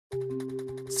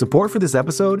Support for this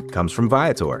episode comes from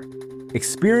Viator.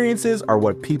 Experiences are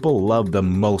what people love the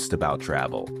most about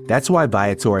travel. That's why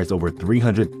Viator has over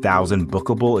 300,000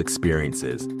 bookable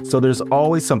experiences, so there's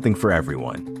always something for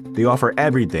everyone. They offer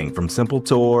everything from simple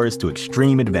tours to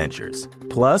extreme adventures.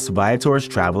 Plus, Viator's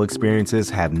travel experiences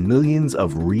have millions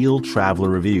of real traveler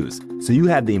reviews, so you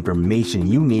have the information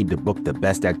you need to book the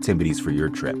best activities for your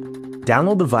trip.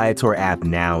 Download the Viator app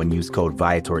now and use code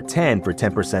Viator10 for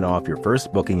 10% off your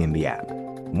first booking in the app.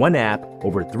 One app,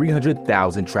 over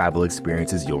 300,000 travel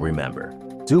experiences you'll remember.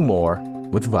 Do more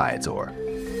with Viator.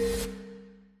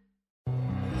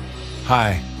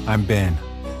 Hi, I'm Ben.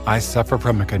 I suffer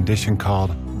from a condition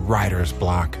called writer's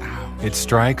block. It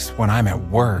strikes when I'm at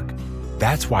work.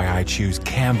 That's why I choose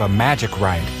Canva Magic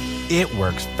Write. It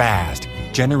works fast,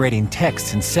 generating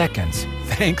text in seconds,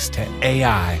 thanks to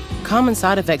AI. Common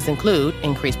side effects include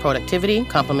increased productivity,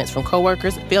 compliments from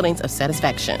coworkers, feelings of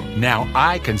satisfaction. Now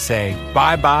I can say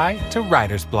bye-bye to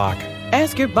writer's block.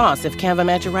 Ask your boss if Canva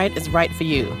Magic Write is right for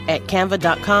you at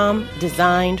canva.com,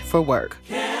 designed for work.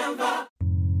 Canva.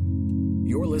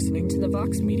 You're listening to the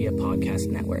Vox Media Podcast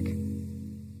Network.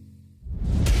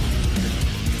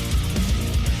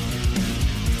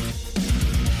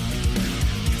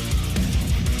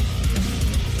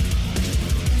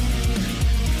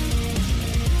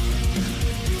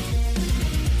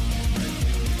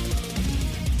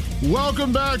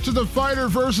 Welcome back to The Fighter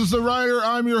versus the Writer.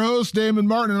 I'm your host, Damon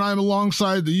Martin, and I'm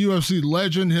alongside the UFC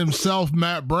legend himself,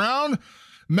 Matt Brown.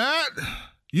 Matt,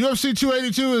 UFC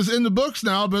 282 is in the books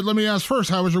now, but let me ask first,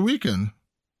 how was your weekend?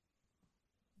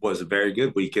 Was a very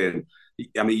good weekend.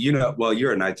 I mean,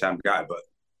 you're a nighttime guy,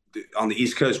 but on the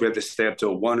East Coast, we have to stay up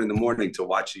till 1 a.m. to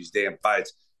watch these damn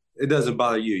fights. It doesn't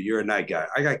bother you. You're a night guy.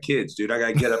 I got kids, dude. I got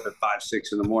to get up at 5,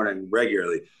 6 a.m.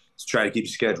 regularly to try to keep a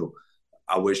schedule.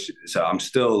 I wish so. I'm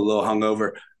still a little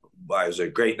hungover. It was a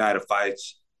great night of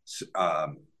fights,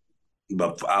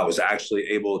 but I was actually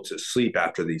able to sleep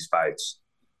after these fights.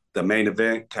 The main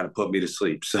event kind of put me to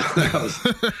sleep, so I was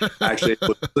actually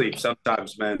able to sleep.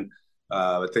 Sometimes, man,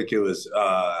 I think it was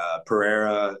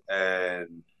Pereira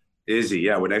and Izzy.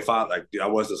 Yeah, when they fought, like I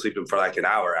wasn't sleeping for like an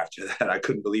hour after that. I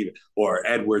couldn't believe it. Or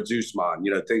Edwards Usman,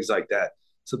 things like that.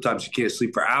 Sometimes you can't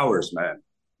sleep for hours, man.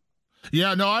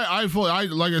 Yeah, no, I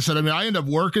like I said, I mean, I end up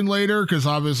working later because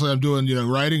obviously I'm doing,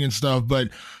 writing and stuff, but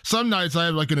some nights I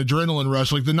have like an adrenaline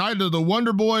rush. Like the night of the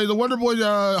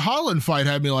Wonderboy Holland fight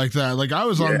had me like that. Like I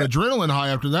was on an adrenaline high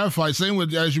after that fight. Same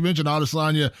with, as you mentioned,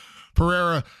 Adesanya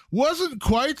Pereira. Wasn't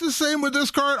quite the same with this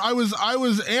card. I was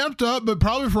amped up, but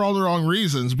probably for all the wrong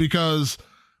reasons because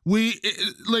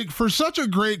for such a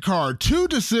great card, 2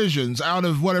 decisions out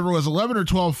of whatever was 11 or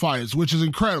 12 fights, which is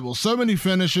incredible. So many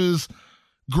finishes.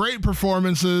 Great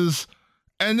performances,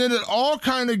 and then it all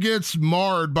kind of gets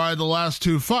marred by the last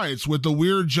 2 fights with the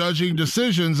weird judging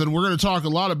decisions, and we're going to talk a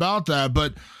lot about that,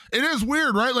 but it is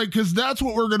weird, right? Like, because that's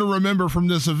what we're going to remember from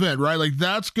this event, right? Like,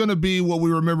 that's going to be what we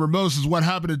remember most is what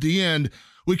happened at the end.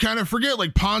 We kind of forget,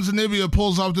 like, Ponzinibbio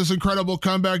pulls off this incredible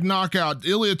comeback knockout.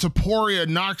 Ilia Topuria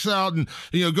knocks out and,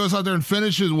 goes out there and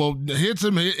finishes, hits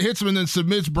him and then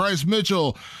submits Bryce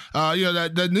Mitchell.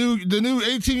 The new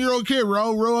 18-year-old kid,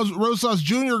 Raul Rosas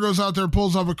Jr. goes out there and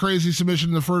pulls off a crazy submission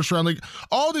in the first round. Like,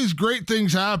 all these great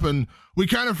things happen. We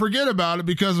kind of forget about it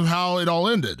because of how it all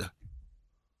ended.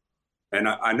 And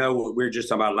I know what we were just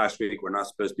talking about last week. We're not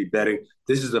supposed to be betting.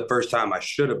 This is the first time I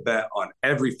should have bet on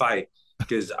every fight,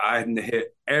 because I hadn't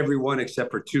hit everyone except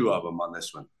for 2 of them on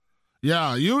this one.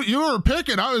 Yeah, you were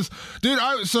picking.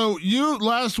 So you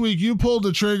last week you pulled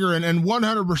the trigger and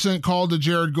 100% called the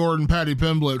Jared Gordon Paddy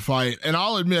Pimblett fight. And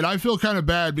I'll admit I feel kind of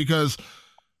bad because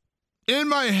in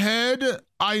my head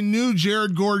I knew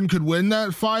Jared Gordon could win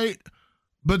that fight.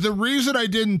 But the reason I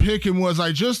didn't pick him was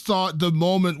I just thought the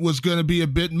moment was going to be a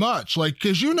bit much. Like,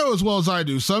 because you know as well as I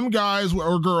do, some guys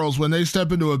or girls, when they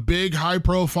step into a big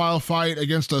high-profile fight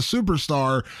against a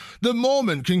superstar, the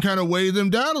moment can kind of weigh them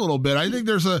down a little bit. I think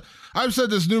I've said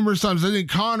this numerous times, I think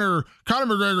Conor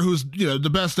McGregor, who's,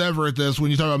 the best ever at this, when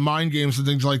you talk about mind games and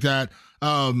things like that,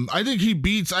 I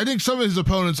think some of his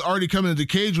opponents already come into the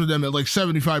cage with them at like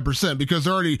 75% because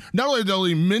they're already, not only they're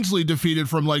already mentally defeated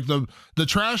from like the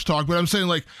trash talk, but I'm saying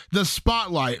like the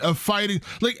spotlight of fighting,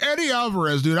 like Eddie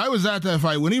Alvarez, dude. I was at that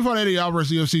fight when he fought Eddie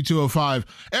Alvarez at UFC 205.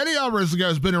 Eddie Alvarez, the guy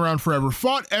who's been around forever,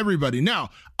 fought everybody. Now,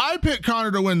 I picked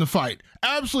Conor to win the fight.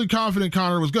 Absolutely confident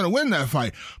Conor was going to win that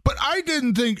fight. But I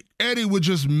didn't think Eddie would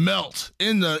just melt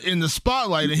in the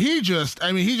spotlight. And he just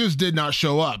did not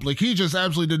show up. Like, he just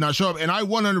absolutely did not show up. And I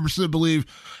 100% believe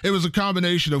it was a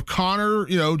combination of Conor,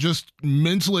 just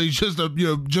mentally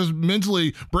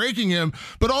breaking him,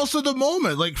 but also the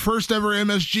moment, like first ever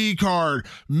MSG card,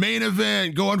 main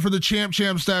event, going for the champ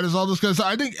status, all this kind of stuff.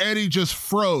 I think Eddie just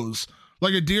froze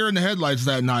like a deer in the headlights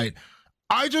that night.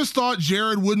 I just thought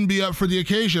Jared wouldn't be up for the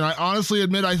occasion. I honestly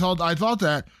admit I thought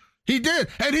that. He did,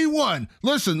 and he won.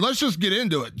 Listen, let's just get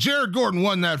into it. Jared Gordon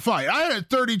won that fight. I had it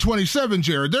 30-27,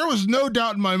 Jared. There was no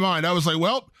doubt in my mind. I was like,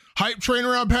 well, hype train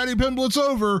around Paddy Pimblett's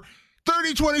over.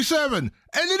 30-27, and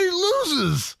then he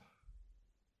loses.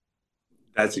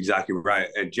 That's exactly right.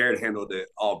 And Jared handled it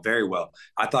all very well.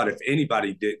 I thought if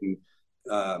anybody didn't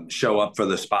show up for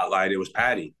the spotlight, it was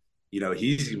Paddy.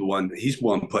 He's the one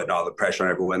putting all the pressure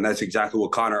on everyone. That's exactly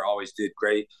what Conor always did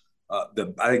great. I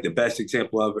think the best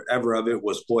example ever of it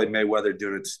was Floyd Mayweather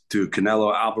doing it to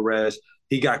Canelo Alvarez.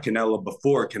 He got Canelo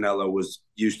before Canelo was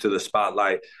used to the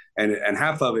spotlight. And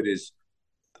half of it is,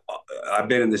 I've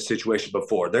been in this situation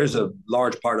before. There's a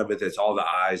large part of it that's all the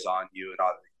eyes on you and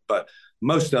all, but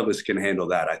most of us can handle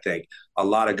that. I think a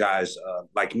lot of guys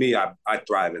like me, I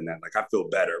thrive in that. Like, I feel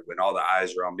better when all the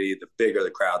eyes are on me. The bigger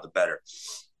the crowd, the better.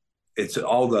 It's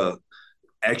all the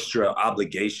extra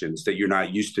obligations that you're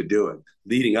not used to doing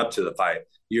leading up to the fight.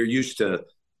 You're used to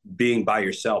being by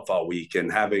yourself all week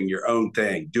and having your own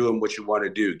thing, doing what you want to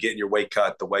do, getting your weight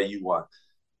cut the way you want.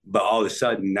 But all of a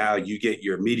sudden now you get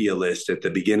your media list at the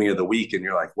beginning of the week and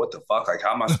you're like, what the fuck? Like,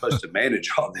 how am I supposed to manage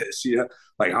all this?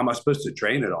 Like, how am I supposed to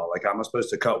train it all? Like, how am I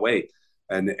supposed to cut weight?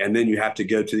 And then you have to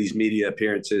go to these media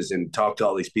appearances and talk to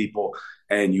all these people,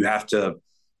 and you have to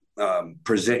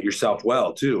present yourself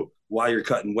well too, while you're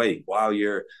cutting weight, while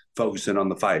you're focusing on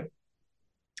the fight.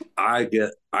 I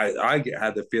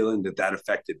had the feeling that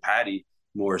affected Paddy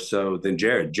more so than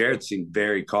Jared. Jared seemed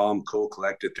very calm, cool,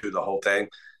 collected through the whole thing.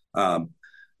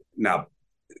 Now,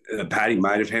 Paddy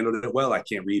might have handled it well. I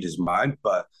can't read his mind,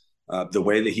 but the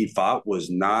way that he fought was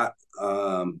not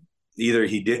either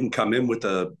he didn't come in with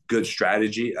a good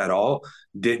strategy at all,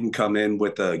 didn't come in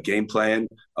with a game plan,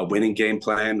 a winning game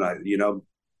plan,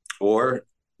 or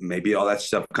maybe all that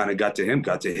stuff kind of got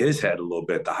to his head a little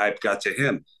bit. The hype got to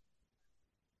him.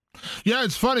 Yeah,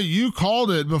 it's funny. You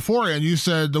called it beforehand. You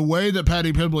said the way that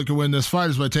Paddy Pimblett can win this fight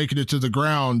is by taking it to the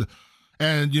ground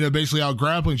and, basically out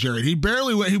grappling Jared. He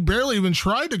barely even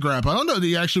tried to grapple. I don't know that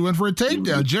he actually went for a takedown.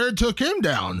 Mm-hmm. Jared took him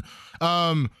down.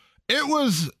 It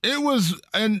was,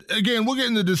 and again, we'll get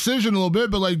in the decision a little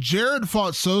bit, but like, Jared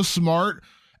fought so smart.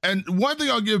 And one thing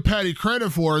I'll give Paddy credit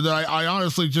for that I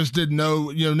honestly just didn't know,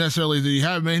 necessarily that he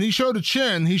had, man, he showed a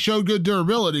chin. He showed good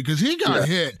durability because he got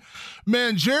hit.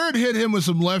 Man, Jared hit him with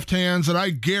some left hands that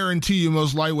I guarantee you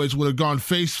most lightweights would have gone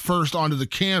face first onto the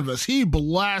canvas. He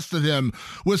blasted him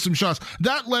with some shots.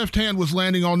 That left hand was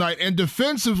landing all night. And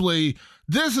defensively,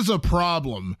 this is a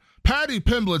problem. Paddy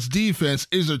Pimblett's defense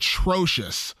is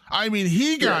atrocious. I mean,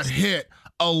 he got hit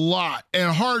a lot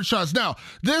and hard shots. Now,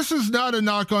 this is not a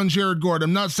knock on Jared Gordon.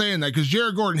 I'm not saying that because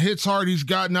Jared Gordon hits hard. He's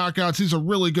got knockouts. He's a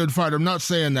really good fighter. I'm not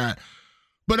saying that.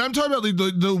 But I'm talking about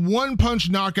the one-punch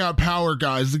knockout power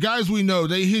guys, the guys we know,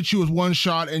 they hit you with one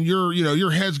shot and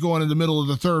your head's going in the middle of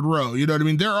the third row. You know what I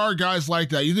mean? There are guys like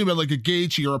that. You think about like a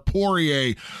Gaethje or a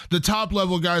Poirier, the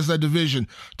top-level guys of that division.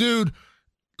 Dude,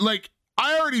 like,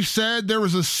 I already said there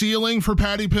was a ceiling for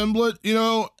Paddy Pimblett.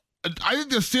 I think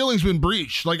the ceiling's been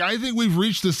breached. Like, I think we've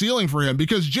reached the ceiling for him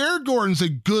because Jared Gordon's a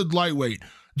good lightweight.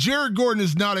 Jared Gordon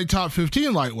is not a top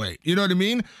 15 lightweight. You know what I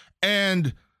mean?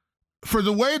 And for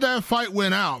the way that fight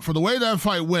went out, for the way that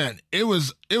fight went, it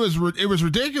was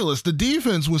ridiculous. The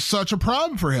defense was such a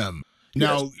problem for him.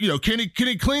 Now, can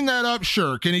he clean that up?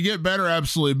 Sure. Can he get better?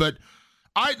 Absolutely. But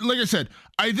like I said,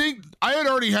 I think I had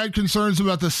already had concerns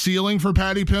about the ceiling for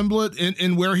Paddy Pimblett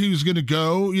in where he was going to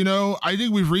go. I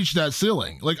think we've reached that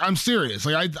ceiling. Like, I'm serious.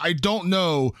 Like, I don't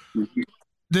know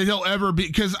that he'll ever be,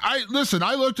 because I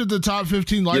looked at the top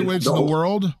 15 lightweights in the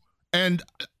world, and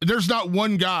there's not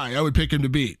one guy I would pick him to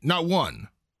beat. Not one.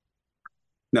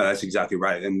 No, that's exactly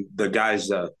right. And the guys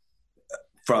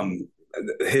from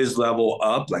his level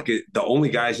up, the only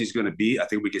guys he's going to beat, I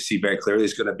think we can see very clearly,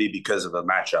 is going to be because of a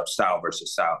matchup, style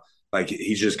versus style. Like,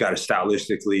 he's just got to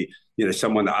stylistically,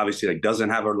 someone that obviously doesn't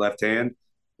have her left hand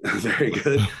very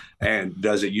good and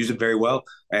doesn't use it very well,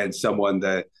 and someone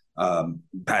that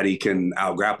Paddy can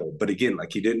out grapple. But again,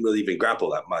 he didn't really even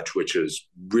grapple that much, which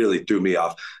really threw me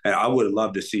off. And I would have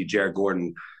loved to see Jared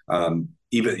Gordon.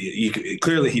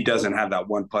 Clearly he doesn't have that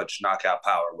one punch knockout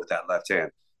power with that left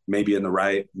hand. Maybe in the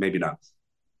right, maybe not.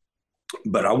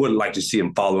 but I would like to see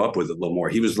him follow up with it a little more.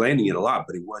 He was landing it a lot,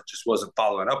 but just wasn't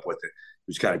following up with it. He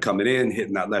was kind of coming in,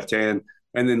 hitting that left hand,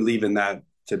 and then leaving that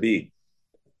to be.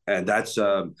 And that's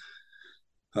a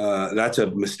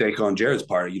mistake on Jared's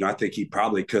part. I think he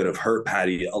probably could have hurt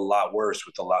Paddy a lot worse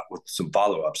with some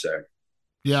follow-ups there.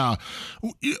 Yeah.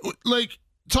 Like,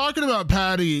 talking about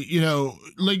Paddy,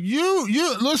 like you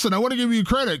listen, I want to give you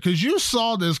credit because you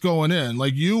saw this going in.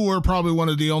 Like, you were probably one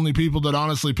of the only people that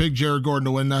honestly picked Jared Gordon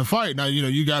to win that fight. Now,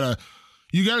 you gotta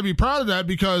be proud of that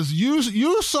because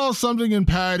you saw something in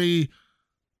Paddy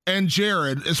and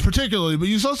Jared is particularly, but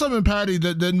you saw something in Paddy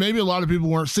that maybe a lot of people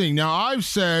weren't seeing. Now, I've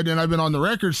said, and I've been on the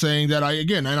record saying that I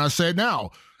say it now,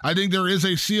 I think there is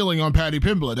a ceiling on Paddy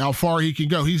Pimblett, how far he can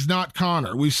go. He's not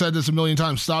Conor. We've said this a million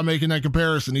times. Stop making that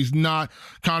comparison. He's not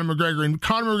Conor McGregor. In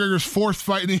Conor McGregor's fourth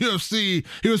fight in the UFC,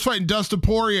 he was fighting Dustin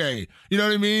Poirier. You know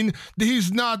what I mean?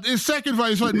 He's not. His second fight,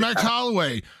 he's fighting Max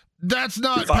Holloway. That's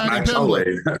not Paddy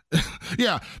Pimblett.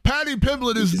 Yeah, Paddy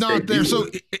Pimblett is not there, so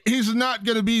he's not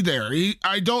going to be there.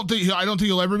 I don't think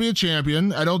he'll ever be a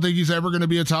champion. I don't think he's ever going to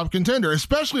be a top contender,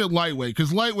 especially at lightweight,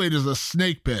 because lightweight is a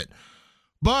snake pit.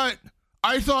 But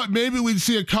I thought maybe we'd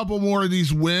see a couple more of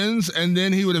these wins, and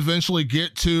then he would eventually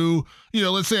get to,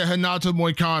 let's say a Renato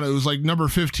Moicano, who's like number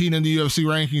 15 in the UFC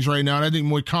rankings right now, and I think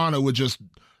Moicano would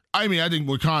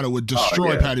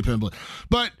destroy Paddy Pimblett.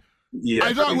 But yeah,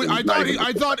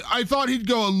 I thought he'd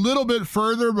go a little bit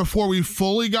further before we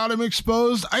fully got him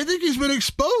exposed. I think he's been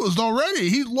exposed already.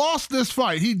 He lost this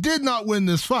fight. He did not win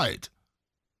this fight.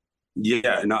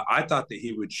 Yeah, no, I thought that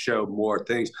he would show more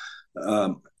things.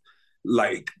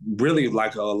 Like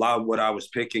a lot of what I was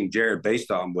picking Jared based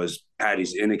on was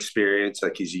Paddy's inexperience.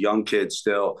 Like, he's a young kid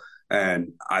still.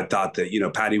 And I thought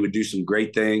that, Paddy would do some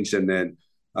great things. And then,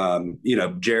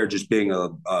 Jared just being a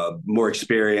more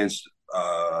experienced,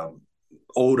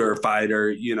 older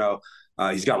fighter,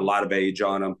 he's got a lot of age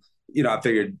on him.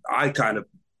 I kind of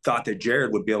thought that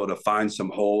Jared would be able to find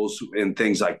some holes and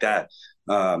things like that.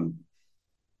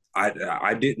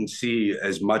 I didn't see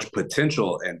as much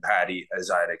potential in Paddy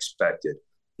as I had expected.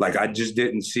 Like, I just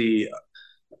didn't see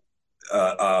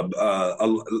a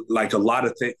lot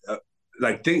of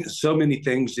things. So many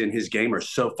things in his game are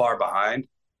so far behind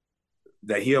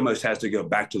that he almost has to go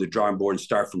back to the drawing board and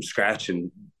start from scratch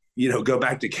and go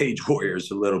back to Cage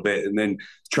Warriors a little bit and then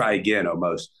try again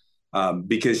almost,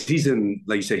 because he's in,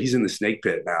 like you said, he's in the snake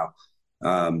pit now.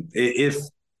 If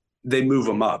they move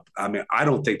him up, I mean, I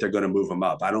don't think they're going to move him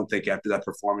up. I don't think after that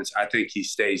performance, I think he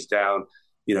stays down,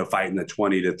 fighting the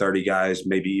 20 to 30 guys,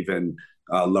 maybe even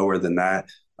lower than that.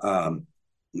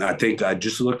 I think I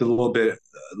just looked a little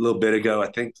bit ago. I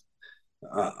think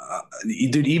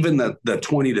even the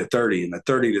 20 to 30 and the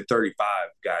 30 to 35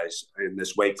 guys in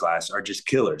this weight class are just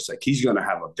killers. Like, he's going to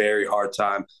have a very hard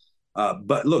time.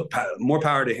 But look, more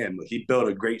power to him. He built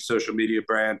a great social media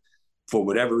brand for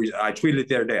whatever reason. I tweeted it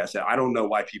the other day. I said, I don't know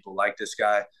why people like this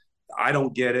guy. I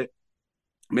don't get it.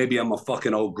 Maybe I'm a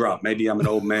fucking old grump. Maybe I'm an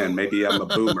old man. Maybe I'm a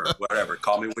boomer, whatever.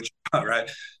 Call me what you want, right?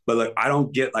 But look, I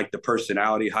don't get like the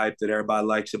personality hype that everybody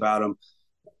likes about him.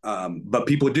 But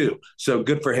people do. So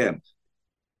good for him.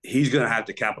 He's going to have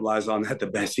to capitalize on that the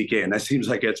best he can. That seems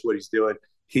like that's what he's doing.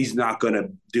 He's not going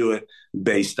to do it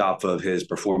based off of his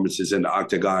performances in the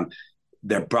octagon.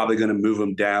 They're probably going to move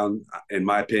him down, in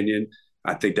my opinion.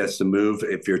 I think that's the move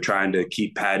if you're trying to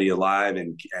keep Paddy alive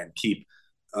and keep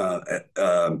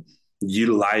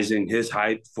utilizing his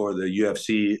height for the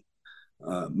UFC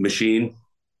machine.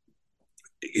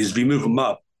 Is if you move him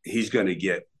up, he's going to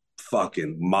get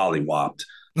fucking mollywopped.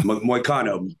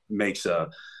 Moicano makes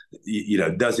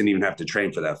doesn't even have to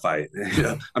train for that fight.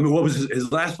 I mean, what was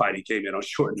his last fight? He came in on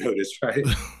short notice, right?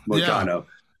 Moicano.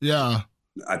 Yeah.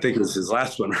 I think it was his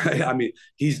last one, right? I mean,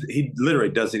 he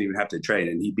literally doesn't even have to train,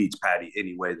 and he beats Paddy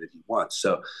any way that he wants.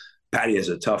 So Paddy has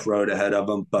a tough road ahead of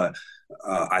him, but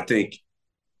I think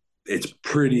it's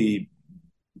pretty,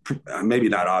 maybe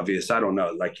not obvious. I don't know.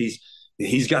 Like,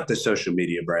 he's got the social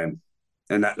media brand,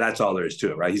 and that's all there is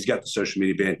to it, right? He's got the social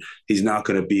media brand. He's not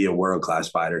going to be a world-class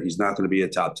fighter. He's not going to be a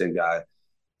top 10 guy.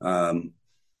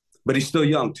 But he's still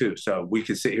young too. So we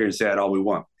can sit here and say that all we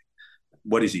want.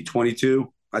 What is he, 22?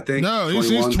 I think. No, he's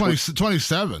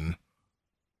 27.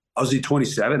 Oh, is he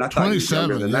 27? I thought 27. He was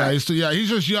younger than that. He's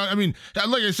just young. I mean,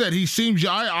 like I said, he seems.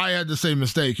 I had the same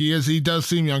mistake. He does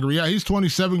seem younger. Yeah, he's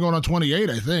 27, going on 28.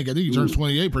 I think he turns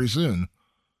 28 pretty soon.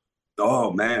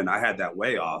 Oh man, I had that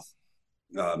way off.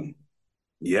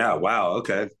 Yeah. Wow.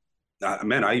 Okay.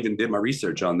 Man, I even did my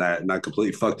research on that, and I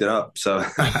completely fucked it up. So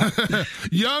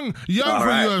young for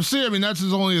UFC. I mean, that's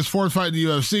only his fourth fight in the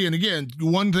UFC. And again,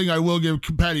 one thing I will give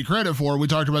Paddy credit for, we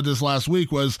talked about this last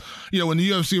week, was, when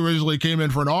the UFC originally came in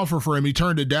for an offer for him, he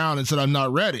turned it down and said, "I'm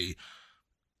not ready."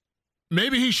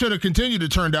 Maybe he should have continued to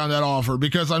turn down that offer,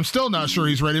 because I'm still not sure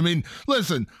he's ready. I mean,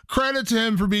 listen, credit to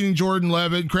him for beating Jordan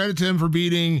Levitt, credit to him for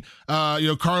beating,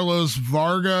 Carlos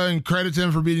Varga, and credit to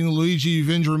him for beating Luigi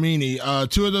Vendramini.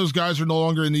 Two of those guys are no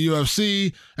longer in the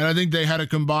UFC, and I think they had a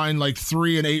combined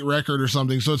 3-8 record or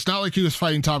something. So it's not like he was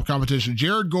fighting top competition.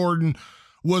 Jared Gordon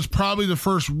was probably the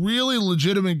first really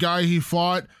legitimate guy he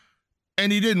fought,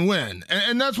 and he didn't win.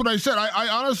 And that's what I said. I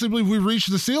honestly believe we've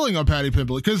reached the ceiling on Paddy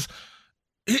Pimblett, because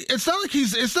it's not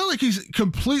like he's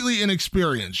completely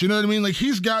inexperienced. You know what I mean? Like,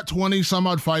 he's got 20 some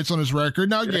odd fights on his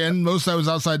record. Now, again, most of that was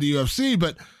outside the UFC,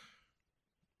 but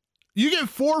you get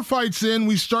 4 fights in,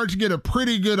 we start to get a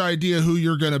pretty good idea who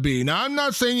you're going to be. Now, I'm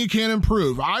not saying you can't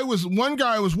improve. One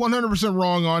guy I was 100%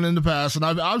 wrong on in the past, and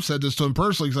I've said this to him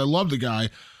personally because I love the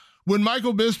guy. When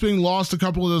Michael Bisping lost a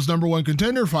couple of those number one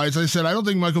contender fights, I said, I don't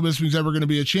think Michael Bisping's ever going to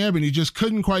be a champion. He just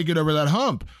couldn't quite get over that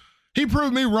hump. He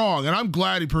proved me wrong, and I'm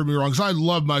glad he proved me wrong, because I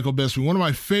love Michael Bisping, one of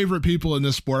my favorite people in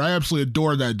this sport. I absolutely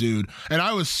adore that dude, and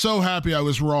I was so happy I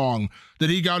was wrong that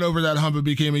he got over that hump and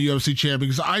became a UFC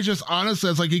champion, because I just, honestly,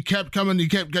 it's like he kept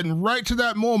getting right to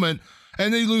that moment,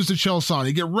 and then he lose to Chael Sonnen.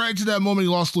 He get right to that moment,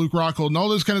 he lost to Luke Rockhold, and all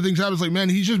those kind of things happen. It's like, man,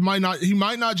 he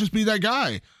might not just be that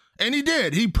guy. And he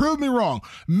did. He proved me wrong.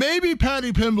 Maybe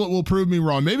Paddy Pimblett will prove me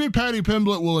wrong. Maybe Paddy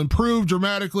Pimblett will improve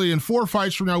dramatically. In 4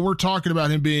 fights from now, we're talking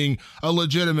about him being a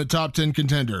legitimate top 10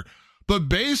 contender. But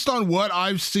based on what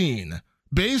I've seen,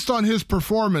 based on his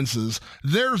performances,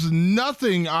 there's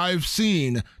nothing I've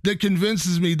seen that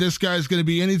convinces me this guy's going to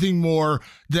be anything more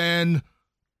than,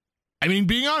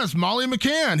 being honest, Molly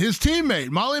McCann, his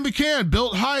teammate. Molly McCann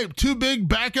built hype, 2 big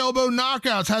back elbow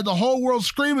knockouts, had the whole world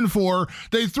screaming for her.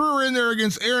 They threw her in there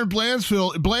against Erin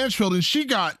Blanchfield, and she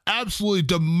got absolutely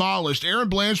demolished.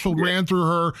 Erin Blanchfield ran through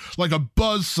her like a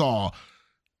buzzsaw.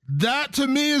 That, to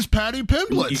me, is Paddy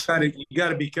Pimblett. You got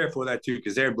to be careful with that, too,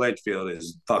 because Erin Blanchfield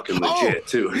is fucking legit,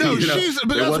 too. No,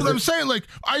 but that's what I'm saying. Like,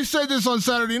 I said this on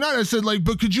Saturday night. I said,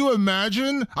 but could you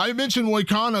imagine? I mentioned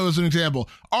Moicano as an example.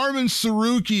 Arman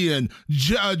Tsarukyan,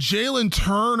 Jalen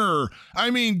Turner.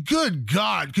 Good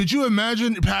God. Could you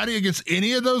imagine Paddy against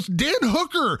any of those? Dan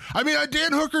Hooker.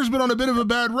 Dan Hooker's been on a bit of a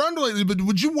bad run lately, but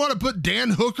would you want to put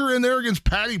Dan Hooker in there against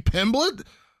Paddy Pimblett?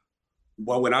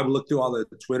 Well, when I looked through all the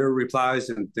Twitter replies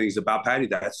and things about Paddy,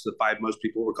 that's the fight most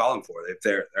people were calling for. If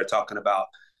they're talking about,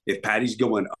 if Paddy's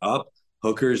going up,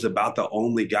 Hooker's about the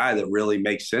only guy that really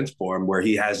makes sense for him, where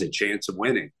he has a chance of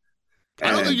winning.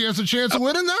 I don't think he has a chance of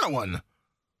winning that one.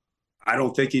 I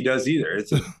don't think he does either.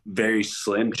 It's a very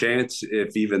slim chance,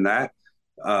 if even that.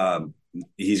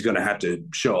 He's going to have to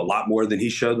show a lot more than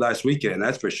he showed last weekend.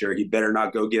 That's for sure. He better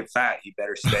not go get fat. He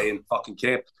better stay in fucking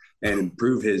camp and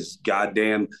improve his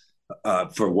goddamn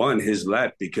for one, his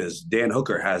left, because Dan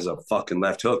Hooker has a fucking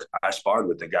left hook. I sparred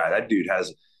with the guy. That dude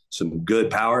has some good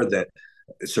power that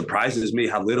surprises me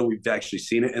how little we've actually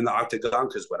seen it in the octagon,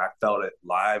 because when I felt it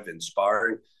live in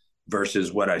sparring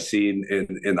versus what I seen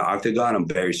in the octagon, I'm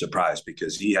very surprised,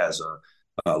 because he has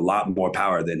a lot more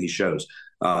power than he shows.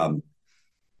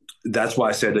 That's why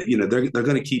I said that, they're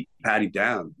going to keep Paddy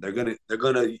down. They're going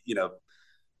to,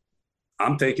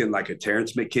 I'm thinking like a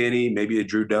Terrence McKinney, maybe a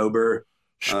Drew Dober.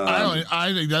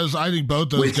 I think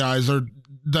both those guys are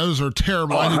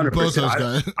terrible. I think both those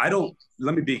guys.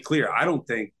 Let me be clear. I don't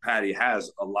think Paddy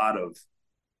has a lot of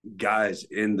guys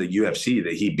in the UFC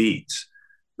that he beats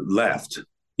left,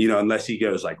 unless he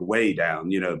goes like way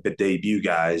down, but debut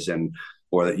guys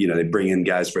or they bring in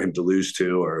guys for him to lose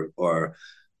to, or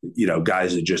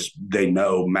guys that just, they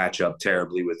know match up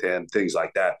terribly with him, things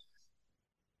like that.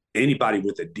 Anybody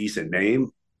with a decent name,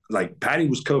 like Paddy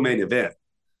was co-main event.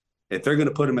 If they're going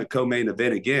to put him at co-main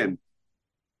event again,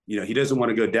 he doesn't want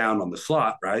to go down on the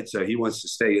slot, right? So he wants to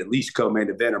stay at least co-main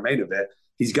event or main event.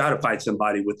 He's got to fight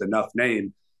somebody with enough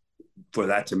name for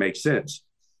that to make sense.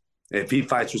 If he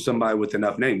fights with somebody with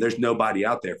enough name, there's nobody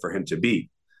out there for him to beat.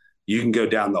 You can go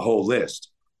down the whole list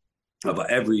of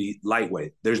every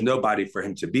lightweight. There's nobody for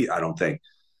him to beat, I don't think.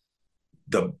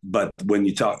 But when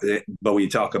you talk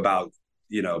about,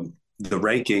 the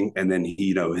ranking and then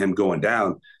him going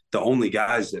down, the only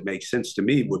guys that make sense to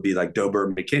me would be like Dober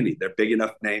and McKinney. They're big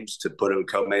enough names to put him in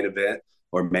co-main event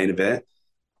or main event,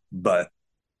 but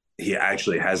he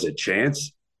actually has a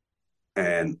chance.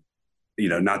 And,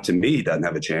 not to me, he doesn't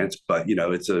have a chance, but,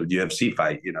 it's a UFC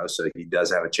fight, so he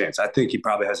does have a chance. I think he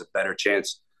probably has a better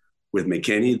chance with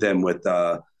McKinney than with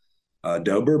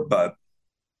Dober, but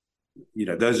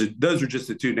those are just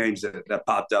the two names that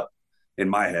popped up in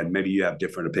my head. Maybe you have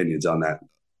different opinions on that.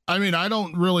 I mean, I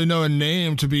don't really know a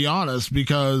name, to be honest,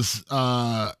 because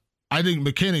I think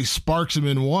McKinney sparks him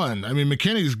in one. I mean,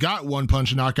 McKinney's got one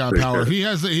punch knockout power. If he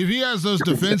has those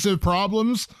defensive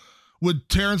problems with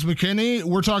Terrence McKinney,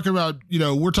 we're talking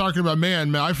about,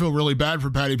 man, I feel really bad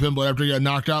for Paddy Pimblett after he got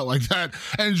knocked out like that.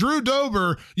 And Drew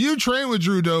Dober, you train with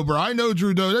Drew Dober. I know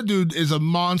Drew Dober. That dude is a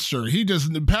monster.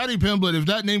 Paddy Pimblett, if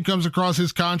that name comes across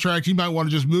his contract, he might want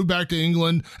to just move back to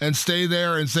England and stay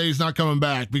there and say he's not coming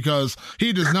back because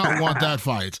he does not want that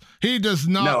fight. He does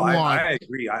not want. I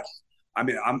agree. I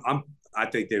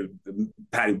think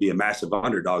Paddy would be a massive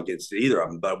underdog against either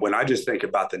of them. But when I just think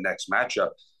about the next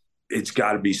matchup, it's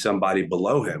got to be somebody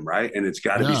below him, right? And it's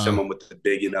got to be someone with a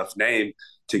big enough name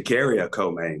to carry a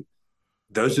co-main.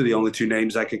 Those are the only two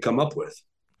names I could come up with.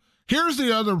 Here's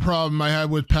the other problem I had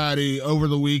with Paddy over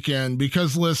the weekend,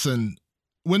 because listen,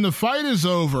 when the fight is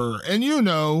over, and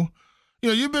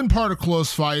you've been part of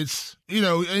close fights,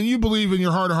 and you believe in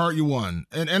your heart of heart you won.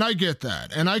 And I get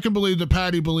that. And I can believe that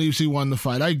Paddy believes he won the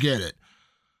fight. I get it.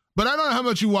 But I don't know how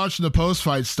much you watched the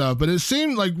post-fight stuff, but it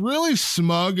seemed like really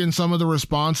smug in some of the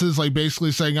responses, like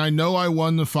basically saying, I know I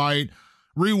won the fight.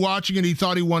 Rewatching it, he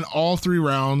thought he won all 3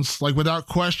 rounds. Like without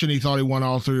question, he thought he won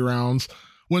all 3 rounds.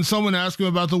 When someone asked him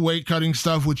about the weight cutting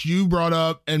stuff, which you brought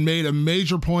up and made a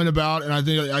major point about, and I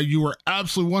think you were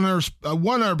absolutely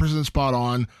 100% spot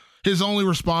on, his only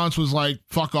response was like,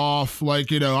 fuck off.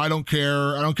 Like, I don't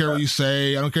care. I don't care what you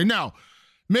say. I don't care. Now,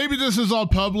 maybe this is all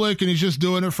public and he's just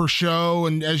doing it for show.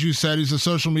 And as you said, he's a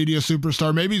social media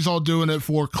superstar. Maybe he's all doing it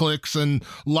for clicks and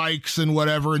likes and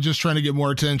whatever and just trying to get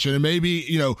more attention. And maybe,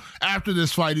 after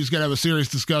this fight, he's going to have a serious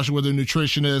discussion with a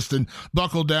nutritionist and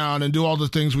buckle down and do all the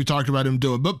things we talked about him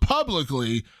doing. But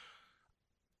publicly,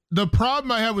 the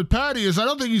problem I have with Paddy is I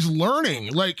don't think he's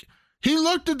learning. Like, he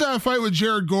looked at that fight with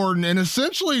Jared Gordon and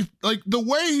essentially, like, the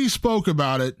way he spoke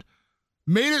about it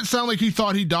made it sound like he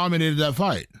thought he dominated that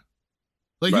fight.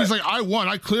 Like, right. He's like, I won.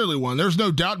 I clearly won. There's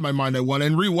no doubt in my mind I won.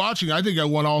 And rewatching, I think I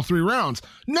won all 3 rounds.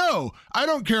 No, I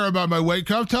don't care about my weight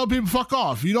cut. Tell people, fuck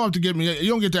off. You don't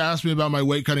get to ask me about my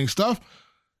weight cutting stuff.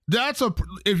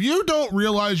 If you don't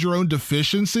realize your own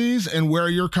deficiencies and where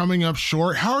you're coming up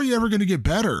short, how are you ever going to get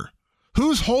better?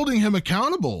 Who's holding him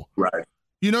accountable? Right.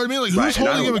 You know what I mean? Like, who's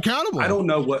holding him accountable? I don't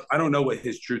know what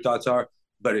his true thoughts are,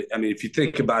 but if you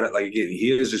think about it, like, again,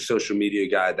 he is a social media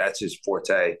guy. That's his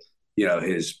forte.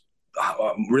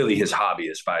 Really his hobby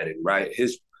is fighting, right?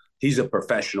 He's a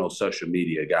professional social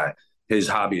media guy. His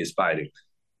hobby is fighting.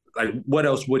 Like, what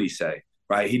else would he say,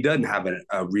 right? He doesn't have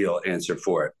a real answer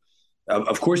for it.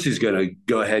 Of course, he's going to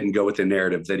go ahead and go with the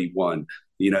narrative that he won.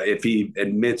 If he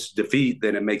admits defeat,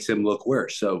 then it makes him look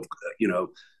worse. So,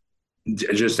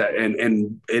 just that,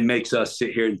 and it makes us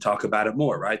sit here and talk about it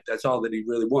more, right? That's all that he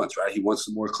really wants, right? He wants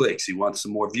some more clicks. He wants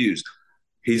some more views.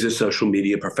 He's a social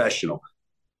media professional.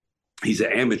 He's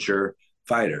an amateur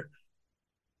fighter.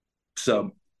 So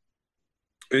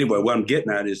anyway, what I'm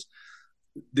getting at is,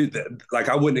 dude,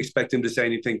 I wouldn't expect him to say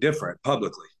anything different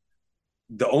publicly.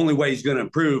 The only way he's going to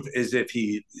improve is if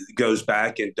he goes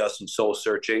back and does some soul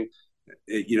searching,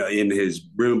 in his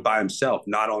room by himself,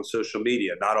 not on social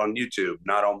media, not on YouTube,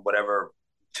 not on whatever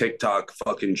TikTok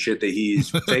fucking shit that he's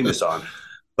famous on.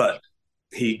 But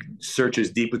he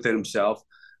searches deep within himself,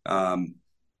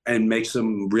 and make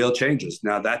some real changes.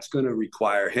 Now, that's going to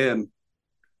require him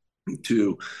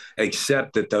to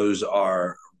accept that those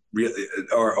are really,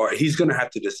 or he's going to have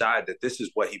to decide that this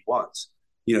is what he wants.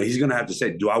 He's going to have to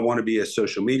say, do I want to be a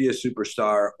social media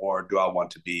superstar or do I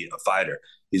want to be a fighter?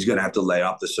 He's going to have to lay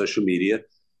off the social media,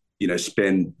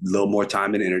 spend a little more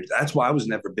time and energy. That's why I was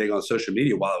never big on social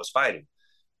media while I was fighting,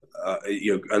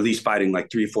 at least fighting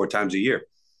like 3 or 4 times a year.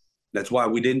 That's why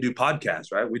we didn't do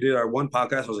podcasts, right? We did our one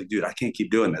podcast. I was like, dude, I can't keep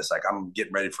doing this. Like, I'm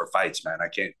getting ready for fights, man. I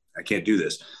can't do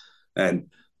this. And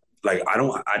like,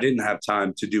 I didn't have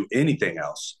time to do anything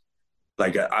else.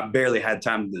 Like, I barely had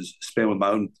time to spend with my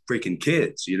own freaking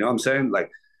kids. You know what I'm saying? Like,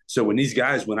 so when these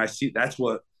guys, when I see, that's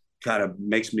what kind of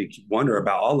makes me wonder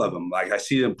about all of them. Like, I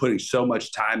see them putting so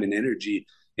much time and energy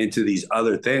into these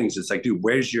other things. It's like, dude,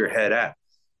 where's your head at?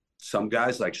 Some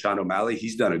guys like Sean O'Malley,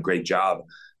 he's done a great job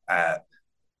at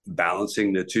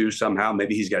balancing the two somehow.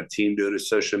 Maybe he's got a team doing his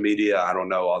social media. I don't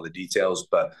know all the details,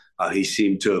 but he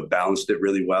seemed to have balanced it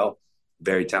really well.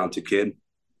 Very talented kid.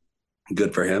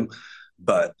 Good for him.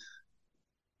 But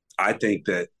I think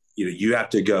that, you have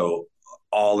to go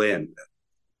all in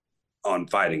on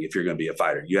fighting if you're going to be a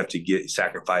fighter. You have to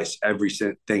sacrifice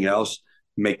everything else,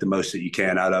 make the most that you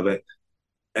can out of it,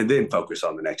 and then focus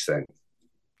on the next thing.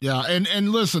 Yeah,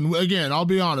 and listen, again, I'll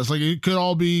be honest, like, it could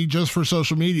all be just for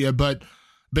social media, but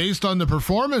based on the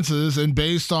performances and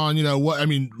based on,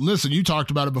 listen, you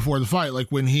talked about it before the fight, like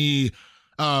when he,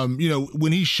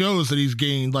 when he shows that he's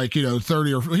gained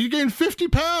 30 or he gained 50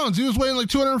 pounds, he was weighing like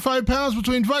 205 pounds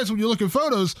between fights. When you look at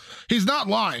photos, he's not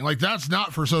lying. Like, that's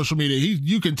not for social media.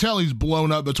 You can tell he's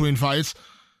blown up between fights.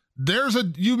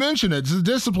 You mentioned it, it's a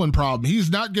discipline problem.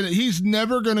 He's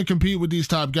never going to compete with these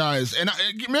top guys. And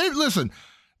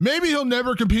maybe he'll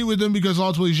never compete with them because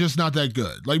ultimately he's just not that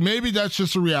good. Like, maybe that's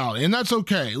just a reality, and that's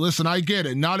okay. Listen, I get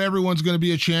it. Not everyone's going to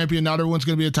be a champion. Not everyone's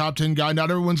going to be a top 10 guy.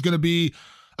 Not everyone's going to be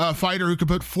a fighter who could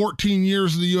put 14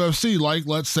 years in the UFC, like,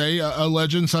 let's say, a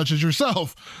legend such as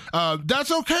yourself.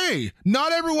 That's okay.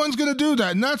 Not everyone's going to do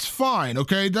that, and that's fine,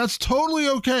 okay? That's totally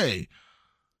okay.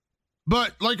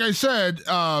 But like I said,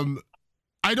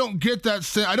 I don't get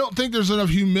that. I don't think there's enough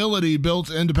humility built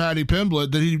into Paddy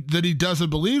Pimblett that he doesn't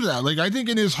believe that. Like, I think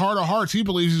in his heart of hearts, he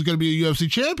believes he's going to be a UFC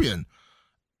champion.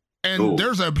 And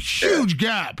there's a huge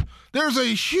gap. There's a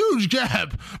huge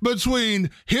gap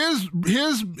between his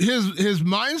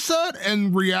mindset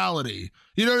and reality.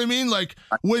 You know what I mean? Like,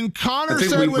 when Conor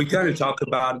said, we kind of talk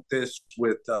about this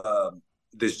with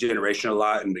this generation a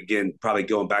lot, and again, probably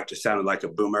going back to sounding like a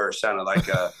boomer or sounding like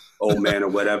a old man or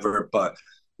whatever, but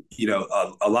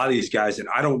a lot of these guys, and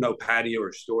I don't know Paddy or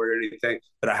his story or anything,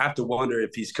 but I have to wonder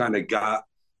if he's kind of got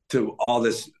to all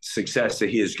this success that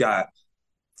he has got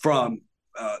from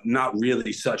not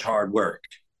really such hard work,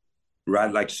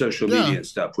 right? Like social media and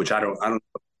stuff, which I don't know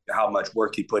how much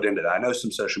work he put into that. I know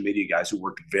some social media guys who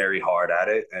worked very hard at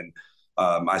it, and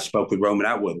I spoke with Roman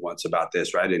Atwood once about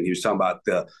this, right? And he was talking about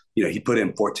he put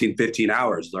in 14, 15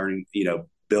 hours learning,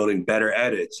 building better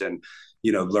edits and,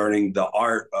 learning the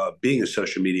art of being a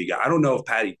social media guy. I don't know if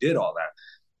Paddy did all that,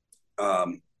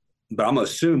 but I'm going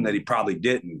to assume that he probably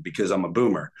didn't because I'm a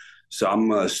boomer. So I'm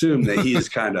going to assume that he has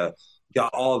kind of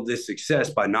got all of this success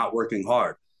by not working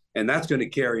hard. And that's going to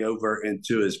carry over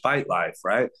into his fight life,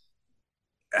 right?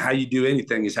 How you do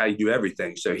anything is how you do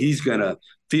everything. So he's going to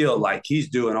feel like he's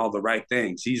doing all the right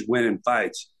things. He's winning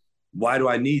fights. Why do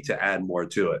I need to add more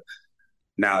to it?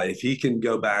 Now, if he can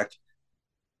go back,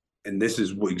 and this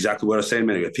is exactly what I was saying a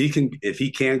minute ago, if he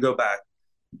can go back,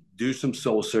 do some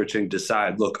soul searching,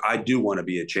 decide, look, I do want to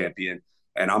be a champion,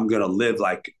 and I'm going to live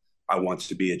like I want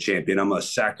to be a champion. I'm going to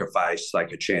sacrifice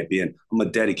like a champion. I'm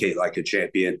going to dedicate like a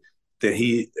champion.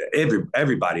 Then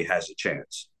everybody has a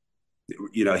chance.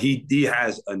 He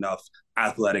has enough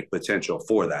athletic potential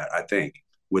for that, I think.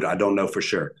 I don't know for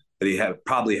sure, but he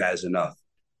probably has enough.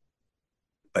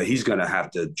 But he's going to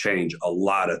have to change a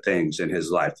lot of things in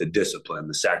his life: the discipline,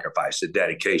 the sacrifice, the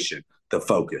dedication, the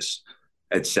focus,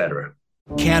 etc.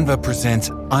 Canva presents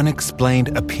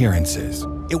Unexplained Appearances.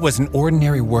 It was an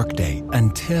ordinary workday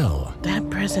until... that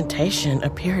presentation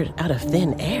appeared out of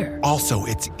thin air. Also,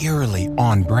 it's eerily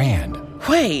on brand.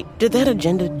 Wait, did that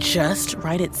agenda just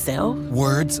write itself?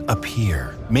 Words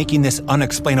appear, making this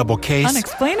unexplainable case...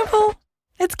 Unexplainable?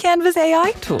 It's Canva's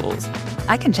AI tools.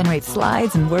 I can generate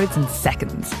slides and words in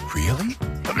seconds. Really?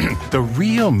 The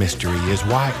real mystery is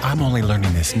why I'm only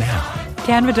learning this now.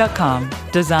 Canva.com.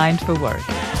 Designed for work.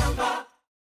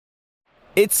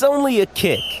 It's only a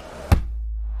kick.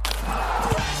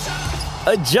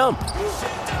 A jump.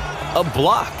 A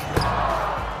block.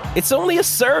 It's only a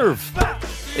serve.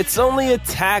 It's only a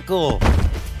tackle.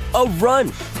 A run.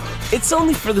 It's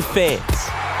only for the fans.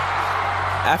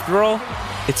 After all,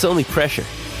 it's only pressure.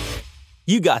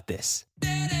 You got this.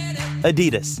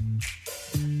 Adidas.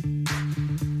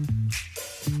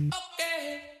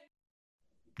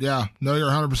 Yeah, no, you're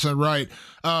 100% right.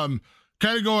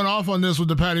 Kind of going off on this with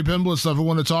the Paddy Pimblett stuff, I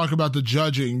want to talk about the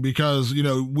judging because,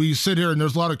 we sit here and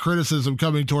there's a lot of criticism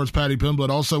coming towards Paddy Pimblett.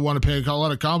 Also want to pay a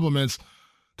lot of compliments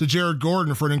to Jared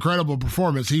Gordon for an incredible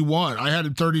performance. He won. I had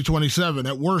him 30-27,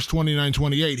 at worst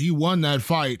 29-28. He won that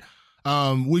fight.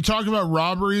 We talk about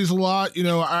robberies a lot.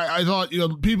 I thought,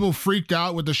 people freaked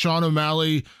out with the Sean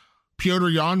O'Malley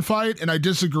Petr Yan fight, and I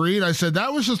disagreed. I said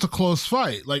that was just a close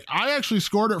fight. Like, I actually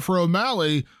scored it for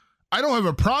O'Malley. I don't have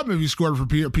a problem if you scored for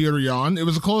Petr Yan. It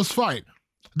was a close fight.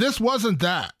 This wasn't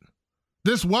that.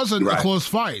 This wasn't a close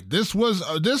fight. This was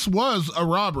a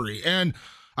robbery. And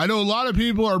I know a lot of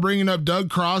people are bringing up Doug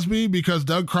Crosby because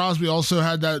Doug Crosby also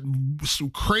had that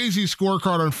crazy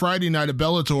scorecard on Friday night at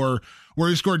Bellator where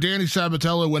he scored Danny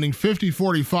Sabatello winning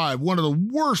 50-45, one of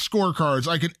the worst scorecards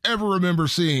I can ever remember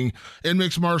seeing in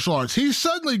mixed martial arts. He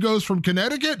suddenly goes from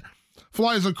Connecticut,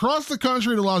 flies across the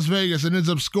country to Las Vegas, and ends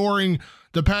up scoring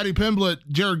the Paddy Pimblett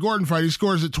Jared Gordon fight. He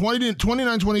scores at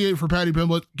 29-28 for Paddy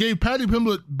Pimblett, gave Paddy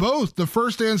Pimblett both the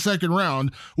first and second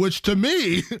round, which to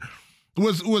me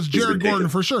was Jared Gordon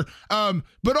for sure.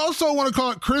 But also I want to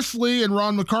call it Chris Lee and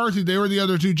Ron McCarthy. They were the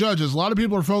other two judges. A lot of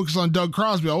people are focused on Doug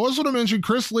Crosby. I also want to mention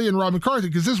Chris Lee and Ron McCarthy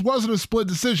because this wasn't a split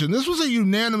decision. This was a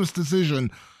unanimous decision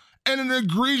and an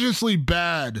egregiously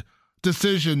bad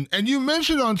decision. And you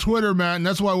mentioned on Twitter, Matt, and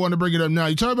that's why I want to bring it up now.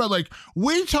 You talk about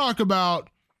we talk about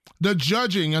the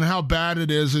judging and how bad it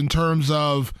is in terms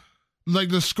of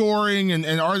the scoring and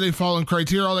are they following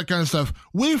criteria, all that kind of stuff.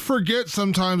 We forget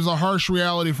sometimes the harsh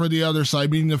reality for the other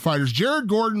side, meaning the fighters. Jared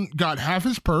Gordon got half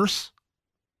his purse.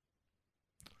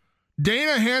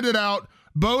 Dana handed out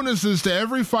bonuses to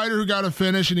every fighter who got a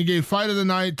finish, and he gave fight of the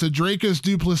night to Dracus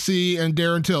du Plessis and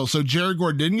Darren Till. So Jared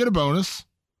Gordon didn't get a bonus.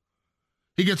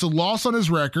 He gets a loss on his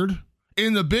record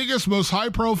in the biggest, most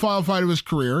high-profile fight of his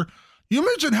career. You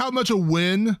mentioned how much a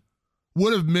win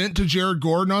would have meant to Jared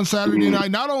Gordon on Saturday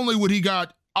night. Not only would he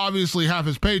got obviously half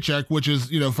his paycheck, which is,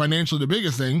 financially the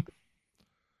biggest thing,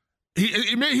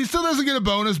 he still doesn't get a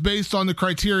bonus based on the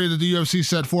criteria that the UFC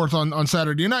set forth on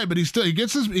Saturday night, but he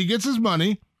gets his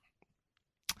money.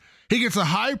 He gets a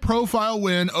high profile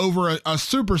win over a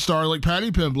superstar like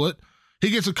Paddy Pimblett. He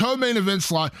gets a co-main event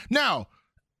slot. Now,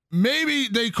 maybe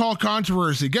they call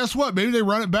controversy. Guess what? Maybe they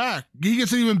run it back. He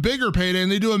gets an even bigger payday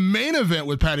and they do a main event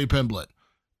with Paddy Pimblett.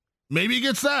 Maybe he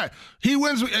gets that. He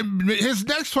wins. His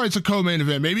next fight's a co-main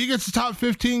event. Maybe he gets a top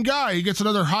 15 guy. He gets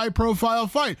another high-profile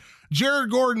fight. Jared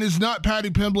Gordon is not Paddy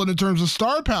Pimblett in terms of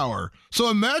star power. So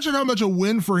imagine how much a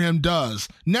win for him does.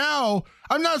 Now,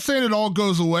 I'm not saying it all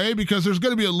goes away because there's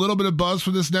going to be a little bit of buzz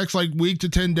for this next week to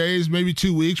 10 days, maybe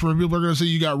 2 weeks, where people are going to say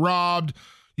you got robbed,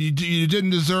 you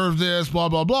didn't deserve this, blah,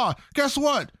 blah, blah. Guess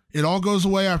what? It all goes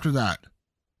away after that.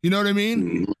 You know what I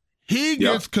mean? He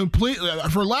gets completely,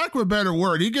 for lack of a better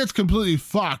word, he gets completely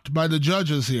fucked by the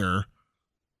judges here.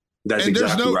 That's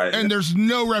exactly right. And there's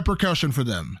no repercussion for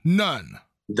them. None.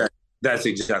 That's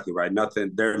exactly right.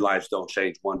 Nothing. Their lives don't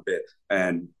change one bit.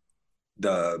 And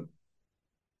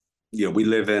we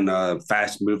live in a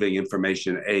fast-moving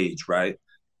information age, right?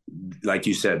 Like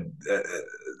you said,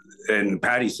 and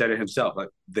Paddy said it himself.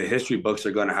 The history books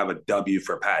are going to have a W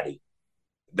for Paddy.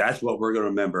 That's what we're going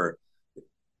to remember.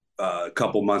 A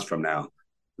couple months from now,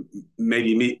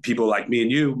 maybe people like me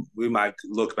and you, we might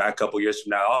look back a couple years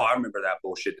from now. Oh, I remember that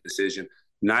bullshit decision.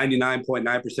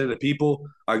 99.9% of the people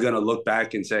are going to look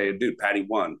back and say, dude, Paddy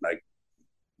won.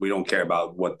 We don't care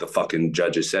about what the fucking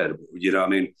judges said. You know what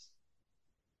I mean?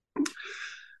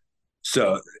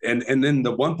 So, and then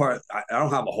the one part, I don't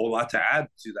have a whole lot to add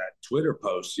to that Twitter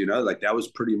post, that was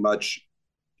pretty much,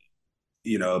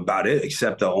 about it,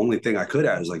 except the only thing I could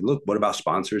add is look, what about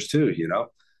sponsors too?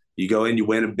 You go in, you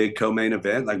win a big co-main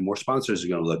event, more sponsors are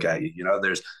going to look at you.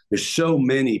 There's so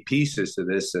many pieces to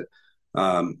this.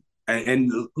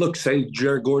 And look, say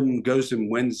Jared Gordon goes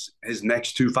and wins his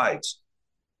next 2 fights.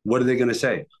 What are they going to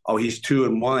say? Oh, he's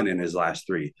 2-1 in his last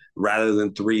 3 rather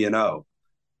than 3-0.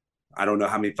 I don't know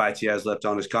how many fights he has left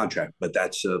on his contract, but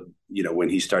that's, when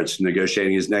he starts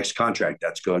negotiating his next contract,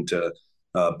 that's going to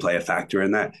play a factor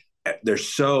in that.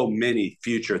 There's so many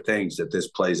future things that this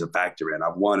plays a factor in.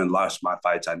 I've won and lost my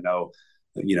fights. I know,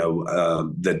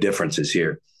 the differences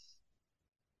here.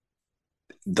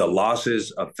 The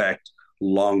losses affect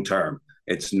long-term.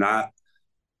 It's not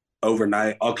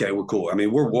overnight. Okay, we're cool. I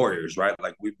mean, we're warriors, right?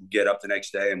 We get up the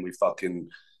next day and we fucking,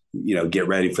 get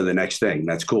ready for the next thing.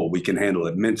 That's cool. We can handle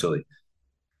it mentally.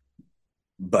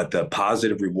 But the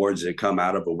positive rewards that come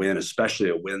out of a win, especially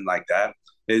a win like that,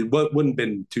 it wouldn't have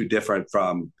been too different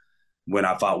from when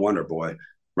I fought Wonder Boy,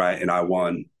 right? And I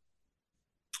won.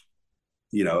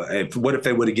 What if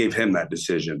they would have gave him that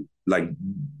decision?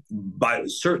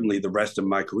 Certainly the rest of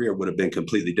my career would have been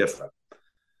completely different.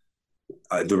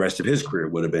 The rest of his career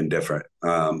would have been different.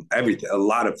 Everything, a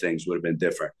lot of things would have been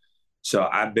different. So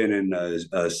I've been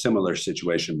in similar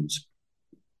situations.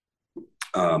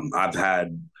 I've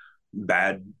had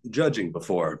bad judging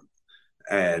before,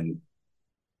 and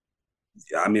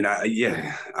I mean,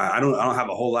 I don't have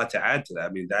a whole lot to add to that. I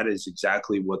mean, that is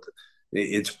exactly what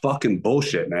it's fucking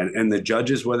bullshit, man. And the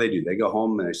judges, what do? They go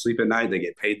home and they sleep at night. They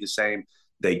get paid the same.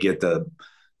 They get the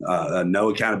no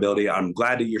accountability. I'm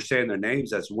glad that you're saying their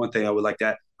names. That's one thing I would like to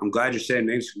add. I'm glad you're saying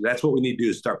names. That's what we need to do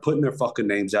is start putting their fucking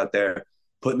names out there,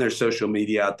 putting their social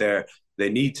media out there. They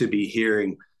need to be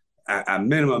hearing, at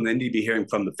minimum, they need to be hearing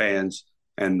from the fans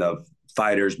and the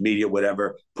fighters, media,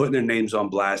 whatever, putting their names on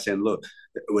blast. And look,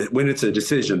 when it's a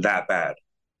decision that bad,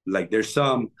 there's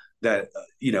some that,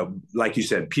 like you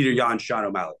said, Peter Yan, Sean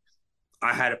O'Malley.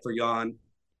 I had it for Yan.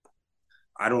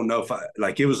 I don't know if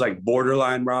it was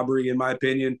borderline robbery in my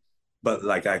opinion, but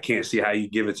I can't see how you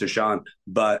give it to Sean.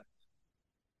 But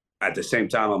at the same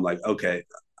time, I'm okay,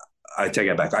 I take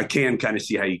it back. I can kind of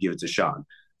see how you give it to Sean.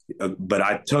 but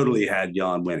I totally had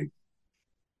Jan winning.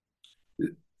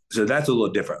 So that's a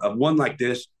little different. Of one like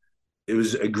this, it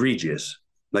was egregious.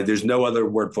 Like there's no other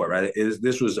word for it, right?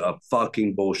 This was a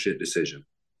fucking bullshit decision.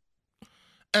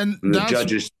 And the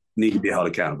judges need to be held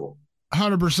accountable.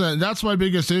 100%. That's my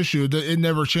biggest issue, that it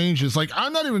never changes. Like,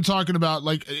 I'm not even talking about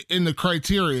like in the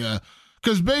criteria,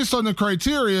 because based on the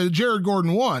criteria, Jared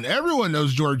Gordon won. Everyone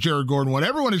knows Jared Gordon won.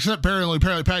 Everyone except apparently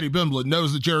Paddy Pimblett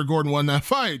knows that Jared Gordon won that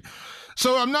fight.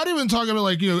 So I'm not even talking about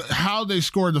like, how they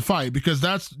scored the fight, because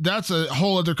that's a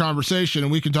whole other conversation,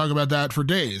 and we can talk about that for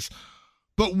days.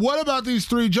 But what about these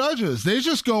three judges? They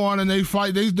just go on and they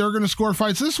fight. They're going to score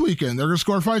fights this weekend. They're going to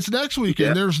score fights next weekend.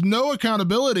 Yeah. There's no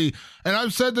accountability. And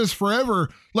I've said this forever.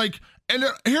 Like, and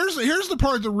here's the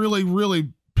part that really, really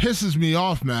pisses me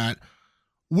off, Matt.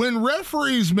 When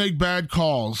referees make bad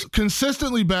calls,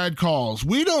 consistently bad calls,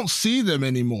 we don't see them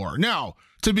anymore. Now,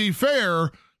 to be fair,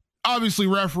 obviously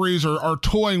referees are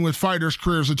toying with fighters'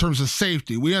 careers in terms of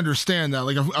safety. We understand that.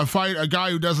 Like a guy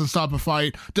who doesn't stop a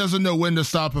fight doesn't know when to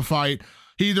stop a fight.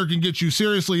 He either can get you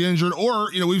seriously injured, or,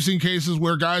 we've seen cases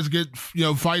where guys get,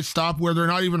 fights stopped where they're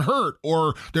not even hurt,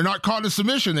 or they're not caught in a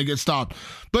submission, they get stopped.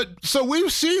 But so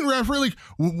we've seen referee, like,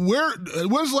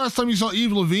 when's the last time you saw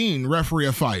Yves Lavigne referee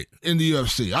a fight in the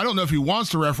UFC? I don't know if he wants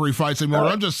to referee fights anymore.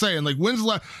 I'm just saying, like, when's the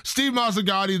last? Steve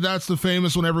Mazzagatti, that's the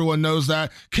famous one. Everyone knows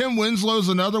that. Kim Winslow's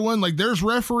another one. Like, there's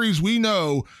referees we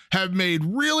know have made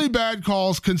really bad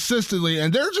calls consistently,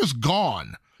 and they're just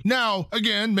gone. Now,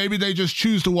 again, maybe they just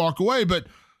choose to walk away, but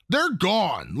they're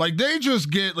gone. Like, they just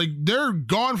they're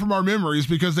gone from our memories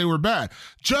because they were bad.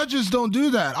 Judges don't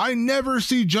do that. I never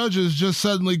see judges just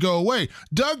suddenly go away.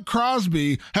 Doug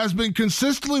Crosby has been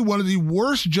consistently one of the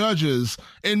worst judges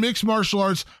in mixed martial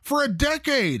arts for a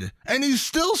decade, and he's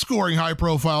still scoring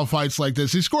high-profile fights like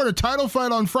this. He scored a title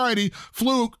fight on Friday,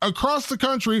 flew across the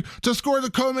country to score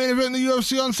the co-main event in the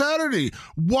UFC on Saturday.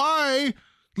 Why?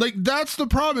 Like, that's the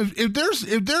problem. If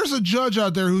there's a judge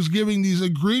out there who's giving these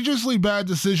egregiously bad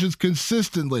decisions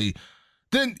consistently,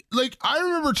 then, like, I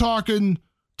remember talking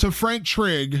to Frank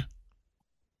Trigg,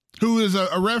 who is a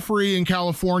referee in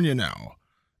California now.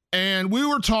 And we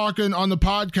were talking on the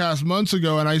podcast months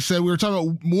ago, and I said we were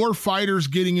talking about more fighters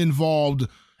getting involved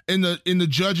in the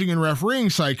judging and refereeing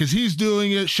side, because he's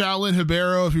doing it. Shaolin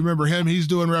Hibero, if you remember him, he's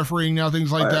doing refereeing now, things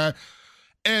like that.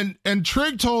 And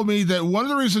Trigg told me that one of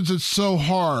the reasons it's so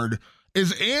hard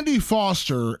is Andy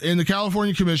Foster in the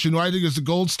California Commission, who I think is the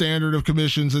gold standard of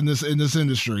commissions in this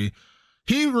industry.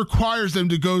 He requires them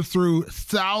to go through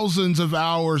thousands of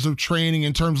hours of training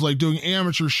in terms of like doing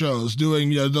amateur shows,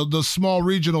 doing the small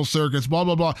regional circuits, blah,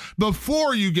 blah, blah,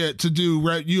 before you get to do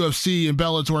UFC and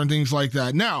Bellator and things like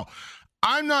that. Now,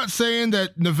 I'm not saying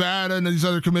that Nevada and these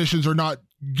other commissions are not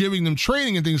giving them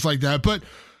training and things like that, but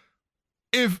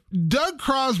if Doug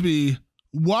Crosby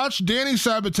watched Danny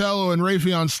Sabatello and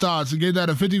Rafion Stotts and gave that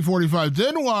a 50-45,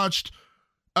 then watched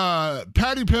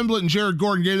Paddy Pimblett and Jared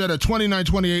Gordon, gave that a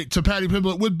 29-28 to Paddy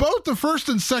Pimblett, with both the first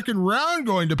and second round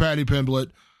going to Paddy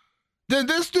Pimblett, then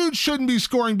this dude shouldn't be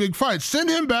scoring big fights. Send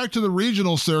him back to the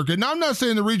regional circuit. Now, I'm not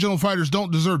saying the regional fighters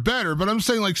don't deserve better, but I'm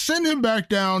saying, like, send him back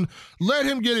down, let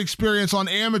him get experience on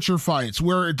amateur fights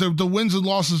where the wins and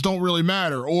losses don't really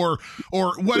matter, or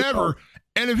whatever.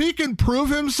 And if he can prove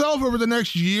himself over the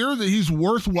next year that he's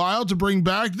worthwhile to bring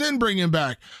back, then bring him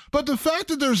back. But the fact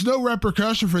that there's no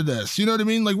repercussion for this, you know what I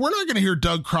mean? Like, we're not going to hear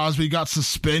Doug Crosby got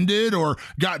suspended or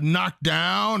got knocked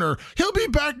down, or he'll be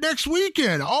back next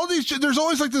weekend. All these, there's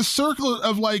always like this circle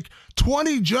of like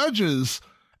 20 judges,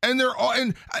 and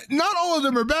and not all of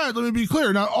them are bad. Let me be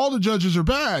clear. Not all the judges are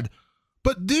bad.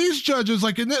 But these judges,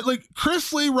 like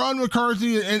Chris Lee, Ron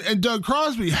McCarthy, and Doug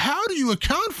Crosby, how do you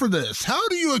account for this? How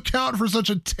do you account for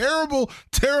such a terrible,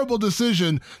 terrible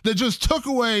decision that just took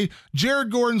away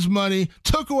Jared Gordon's money,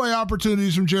 took away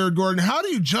opportunities from Jared Gordon? How do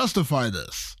you justify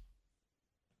this?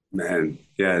 Man,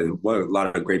 yeah, what a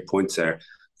lot of great points there.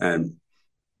 And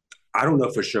I don't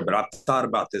know for sure, but I've thought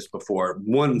about this before.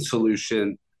 One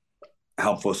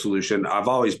helpful solution. I've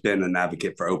always been an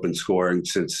advocate for open scoring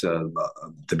since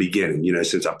the beginning,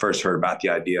 since I first heard about the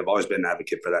idea. I've always been an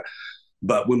advocate for that.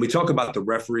 But when we talk about the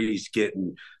referees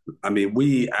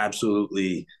we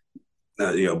absolutely,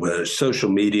 whether social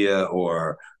media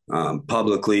or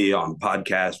publicly on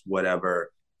podcasts,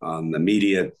 whatever, the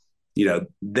media,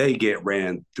 they get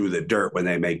ran through the dirt when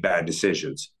they make bad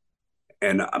decisions.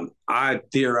 And I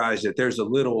theorize that there's a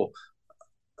little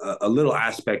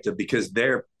aspect of, because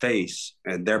their face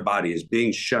and their body is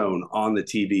being shown on the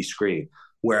TV screen,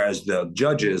 whereas the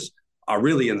judges are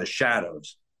really in the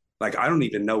shadows. Like, I don't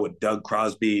even know what Doug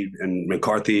Crosby and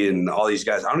McCarthy and all these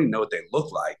guys, I don't even know what they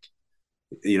look like.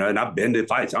 and I've been to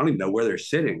fights. I don't even know where they're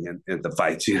sitting in the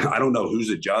fights. I don't know who's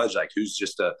a judge, like who's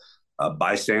just a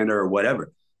bystander or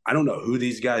whatever. I don't know who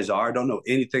these guys are. I don't know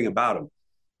anything about them.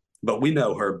 But we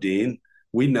know Herb Dean.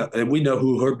 We know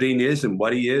who Herb Dean is and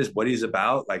what he is, what he's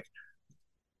about. Like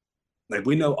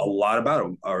we know a lot about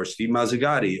him, or Steve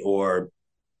Mazzagatti, or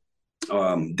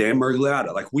Dan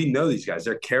Miragliotta. Like, we know these guys.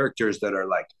 They're characters that are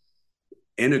like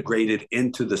integrated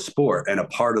into the sport and a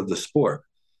part of the sport.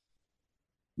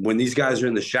 When these guys are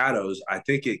in the shadows, I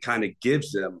think it kind of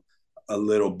gives them a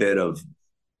little bit of,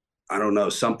 I don't know,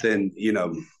 something,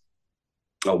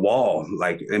 a wall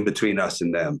like in between us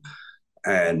and them.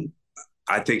 And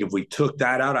I think if we took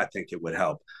that out, I think it would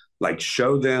help. Like,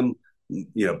 show them,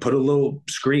 put a little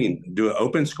screen, do an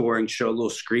open scoring, show a little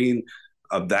screen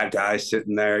of that guy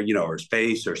sitting there, or his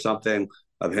face or something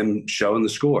of him showing the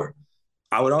score.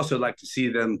 I would also like to see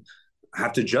them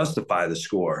have to justify the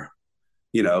score.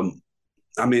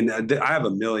 I mean, I have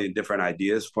a million different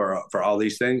ideas for all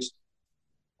these things.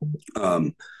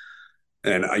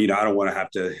 And, I don't want to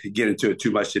have to get into it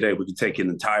too much today. We could take an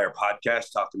entire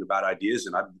podcast talking about ideas,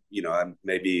 and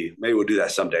maybe we'll do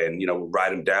that someday, and, we'll write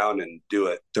them down and do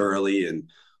it thoroughly and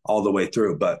all the way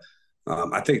through. But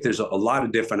I think there's a lot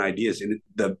of different ideas. And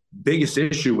the biggest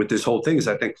issue with this whole thing is,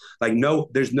 I think,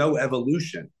 there's no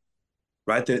evolution,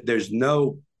 right? There's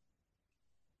no,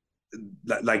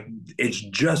 like,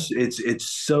 it's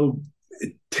so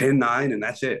 10-9 and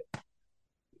that's it.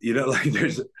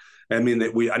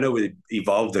 I know we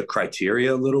evolved the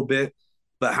criteria a little bit,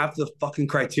 but half the fucking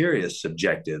criteria is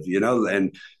subjective,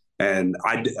 and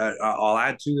I'll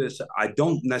add to this. I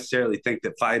don't necessarily think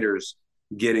that fighters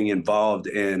getting involved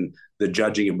in the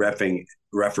judging and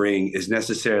refereeing is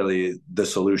necessarily the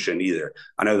solution either.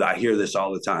 I know that I hear this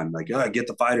all the time, like, get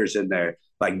the fighters in there.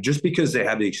 Like, just because they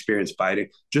have the experience fighting,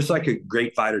 just like a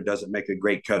great fighter doesn't make a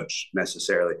great coach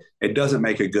necessarily. It doesn't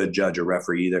make a good judge or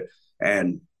referee either.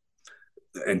 And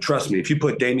trust me, if you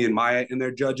put Damian Maia in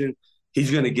there judging,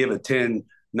 he's going to give a 10-9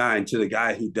 to the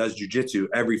guy who does jiu-jitsu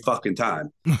every fucking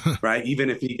time, right? Even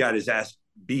if he got his ass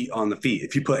beat on the feet.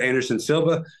 If you put Anderson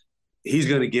Silva, he's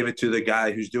going to give it to the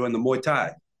guy who's doing the Muay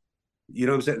Thai. You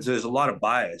know what I'm saying? So there's a lot of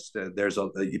bias.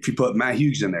 If you put Matt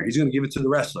Hughes in there, he's going to give it to the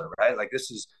wrestler, right? Like,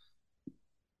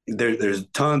 there's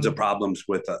tons of problems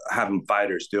with having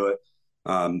fighters do it.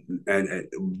 And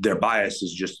their bias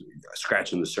is just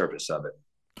scratching the surface of it.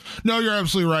 No, you're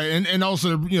absolutely right. And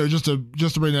also, just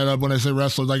to bring that up, when I say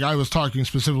wrestler, like, I was talking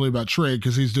specifically about Trigg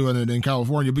because he's doing it in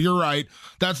California, but you're right.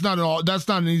 That's not an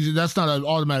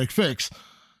automatic fix.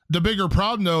 The bigger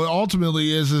problem, though,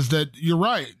 ultimately is that you're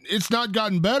right. It's not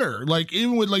gotten better. Like,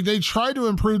 even with, like, they try to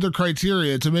improve their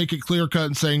criteria to make it clear cut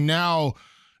and saying now,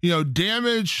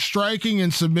 damage, striking,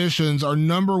 and submissions are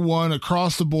number one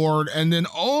across the board. And then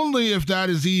only if that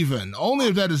is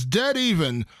dead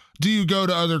even, do you go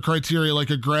to other criteria like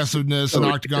aggressiveness and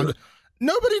octagon?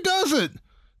 Nobody does it.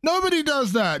 Nobody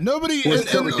does that. Nobody. Well,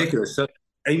 it's so ridiculous. So,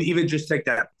 even just take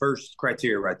that first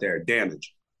criteria right there,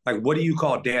 damage. Like, what do you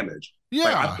call damage? Yeah.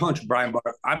 Like, I punched Brian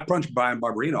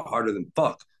Barberino harder than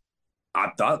fuck. I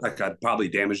thought like I'd probably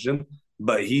damaged him,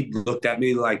 but he looked at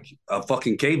me like a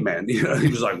fucking caveman. He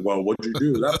was like, "Well, what'd you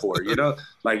do that for?"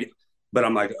 Like, but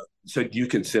I'm like, so do you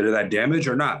consider that damage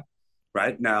or not?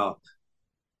 Right now,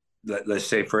 let's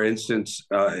say, for instance,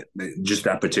 just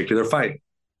that particular fight,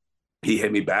 he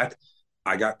hit me back,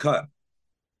 I got cut.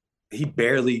 He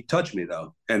barely touched me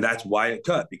though, and that's why it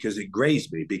cut, because it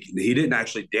grazed me. He didn't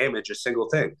actually damage a single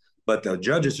thing. But the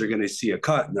judges are going to see a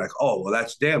cut and they're like, "Oh, well,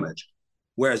 that's damage."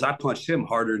 Whereas I punched him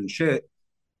harder than shit,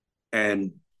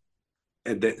 and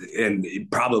it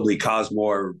probably caused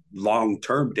more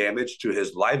long-term damage to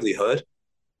his livelihood,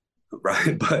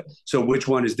 right? But so which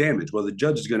one is damage? Well, the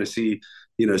judge is going to see,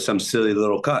 some silly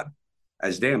little cut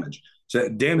as damage. So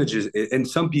damage is, and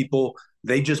some people,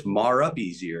 they just mar up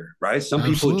easier, right? Some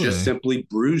people just simply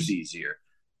bruise easier.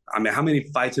 I mean, how many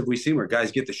fights have we seen where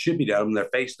guys get the shit beat out of them, their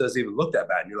face doesn't even look that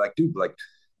bad, and you're like, dude, like,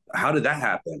 how did that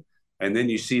happen? And then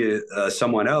you see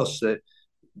someone else that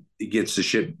gets the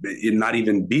shit not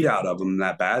even beat out of them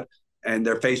that bad, and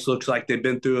their face looks like they've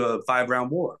been through a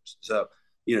 5-round war. So,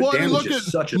 damage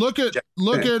is such a look at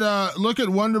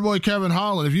Wonderboy Kevin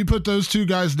Holland. If you put those two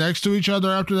guys next to each other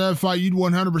after that fight, you'd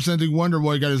 100% think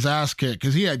Wonderboy got his ass kicked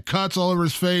because he had cuts all over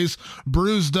his face,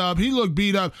 bruised up. He looked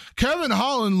beat up. Kevin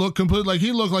Holland looked like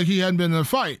he hadn't been in a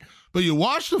fight. But you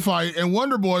watch the fight, and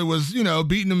Wonderboy was,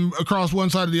 beating him across one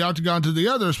side of the octagon to the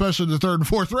other, especially the third and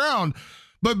fourth round.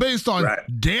 But based on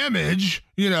damage,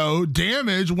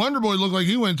 Wonderboy looked like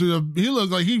he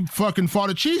looked like he fucking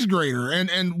fought a cheese grater, and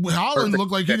Holland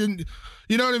looked like he didn't.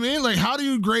 You know what I mean? Like, how do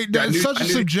you grade that? It's such a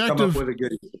subjective.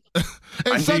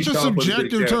 It's such a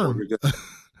subjective term.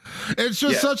 It's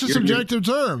just such a subjective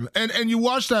term. And you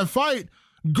watch that fight,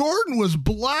 Gordon was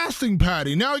blasting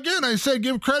Paddy. Now, again, I said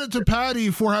give credit to Paddy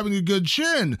for having a good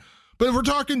chin. But if we're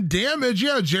talking damage,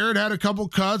 yeah, Jared had a couple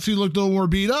cuts. He looked a little more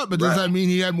beat up. But does that mean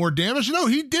he had more damage? No,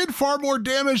 he did far more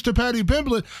damage to Paddy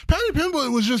Pimblett. Paddy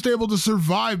Pimblett was just able to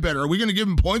survive better. Are we going to give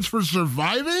him points for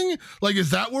surviving? Like,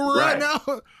 is that where we're at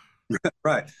now?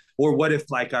 Right. Or what if,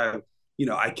 like, I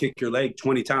kick your leg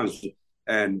 20 times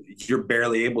and you're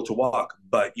barely able to walk,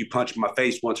 but you punch my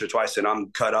face once or twice and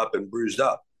I'm cut up and bruised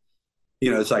up.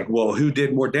 It's like, well, who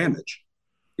did more damage?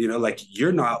 Like,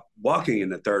 you're not walking in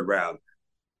the third round.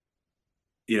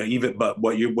 But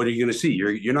what are you going to see?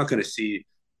 You're not going to see,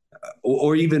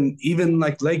 or even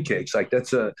like leg kicks. Like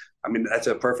that's a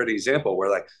perfect example where,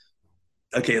 like,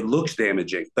 okay, it looks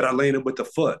damaging, but I landed with the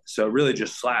foot, so it really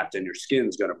just slapped, and your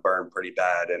skin's going to burn pretty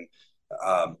bad.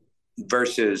 And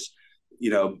versus,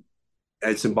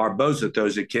 Edson Barboza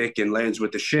throws a kick and lands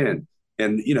with the shin,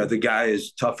 and the guy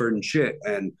is tougher than shit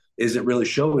and isn't really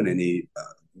showing any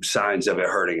signs of it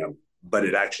hurting him. But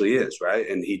it actually is, right?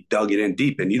 And he dug it in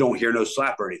deep, and you don't hear no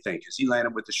slap or anything because he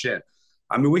landed with the shin.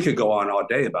 I mean, we could go on all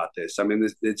day about this. I mean,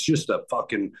 it's just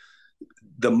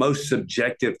the most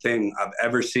subjective thing I've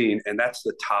ever seen, and that's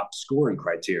the top scoring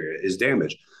criteria is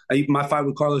damage. My fight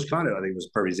with Carlos Condit, I think, was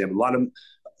a perfect example. A lot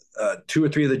of 2 or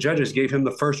 3 of the judges gave him the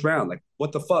first round. Like,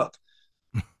 what the fuck?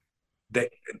 They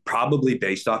probably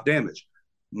based off damage.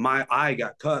 My eye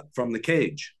got cut from the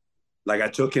cage. Like, I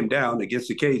took him down against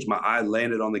the cage. My eye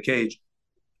landed on the cage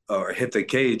or hit the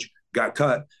cage, got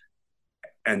cut,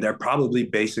 and they're probably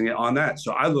basing it on that.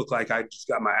 So I look like I just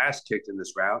got my ass kicked in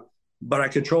this round, but I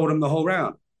controlled him the whole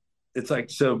round. It's like,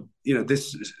 so, the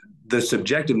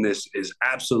subjectiveness is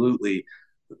absolutely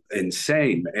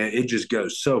insane, and it just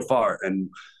goes so far. And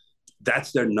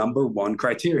that's their number one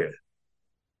criteria.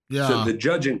 Yeah. So the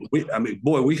judging, we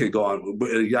could go on.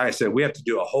 Like I said, we have to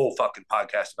do a whole fucking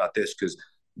podcast about this because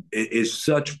it is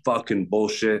such fucking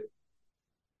bullshit.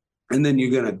 And then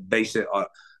you're going to base it on,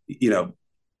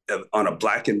 on a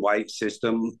black and white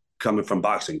system coming from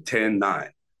boxing, 10-9.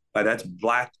 Right? That's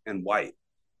black and white,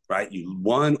 right? You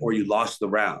won or you lost the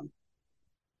round.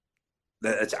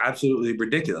 That's absolutely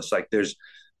ridiculous. Like, there's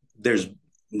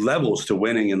levels to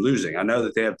winning and losing. I know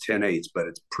that they have 10-8s, but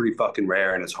it's pretty fucking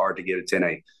rare and it's hard to get a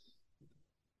 10-8.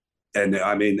 And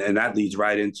and that leads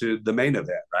right into the main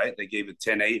event, right? They gave it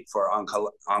 10-8 for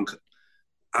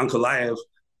Ankalaev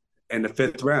in the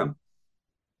 5th round.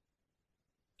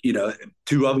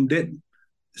 2 of them didn't.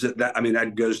 So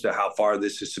that goes to how far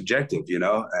this is subjective,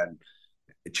 and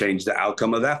it changed the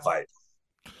outcome of that fight.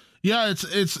 Yeah,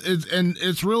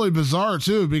 it's really bizarre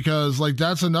too, because, like,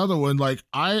 that's another one. Like,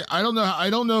 I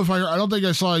don't think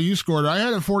I saw you scored. I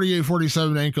had a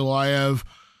 48-47 Ankalaev.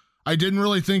 I didn't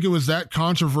really think it was that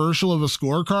controversial of a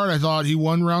scorecard. I thought he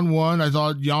won round 1. I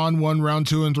thought Jan won round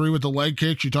 2 and 3 with the leg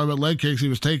kicks. You talk about leg kicks. He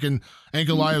was taking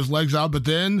Ankalaev's legs out, but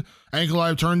then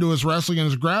Ankalaev turned to his wrestling and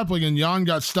his grappling, and Jan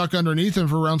got stuck underneath him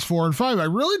for rounds 4 and 5. I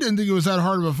really didn't think it was that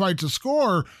hard of a fight to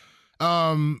score.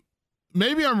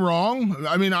 Maybe I'm wrong.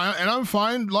 I'm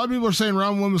fine. A lot of people are saying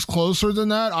round 1 was closer than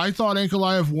that. I thought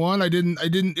Ankalaev won.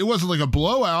 It wasn't like a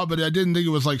blowout, but I didn't think it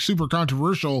was like super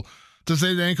controversial to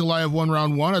say that Ankalaev won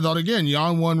round 1. I thought, again,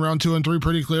 Jan won round 2 and 3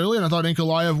 pretty clearly, and I thought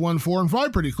Ankalaev won 4 and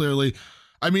 5 pretty clearly.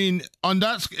 On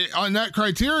that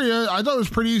criteria, I thought it was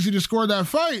pretty easy to score that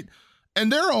fight.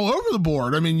 And they're all over the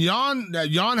board. Jan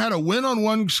had a win on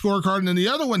one scorecard, and then the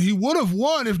other one he would have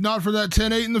won if not for that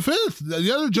 10-8 in the 5th.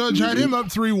 The other judge had him up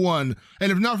 3-1,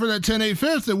 and if not for that 10-8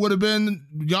 5th, it would have been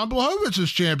Jan Blachowicz as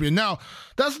champion. Now,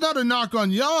 that's not a knock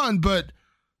on Jan, but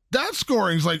that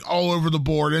scoring's like all over the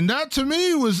board, and that to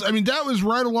me was, that was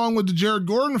right along with the Jared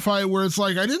Gordon fight, where it's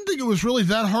like I didn't think it was really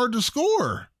that hard to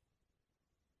score.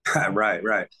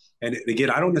 Right. And again,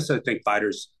 I don't necessarily think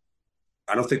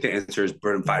I don't think the answer is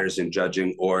putting fighters in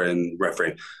judging or in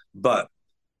refereeing, but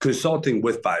consulting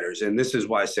with fighters. And this is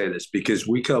why I say this, because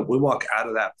we walk out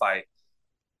of that fight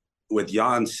with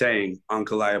Jan saying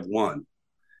Ankalaev won,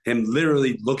 him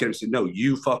literally looking at him and saying, no,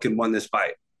 you fucking won this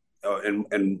fight. And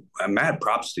mad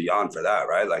props to Jan for that,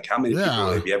 right? Like, how many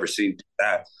people have you ever seen do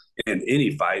that in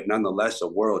any fight, nonetheless a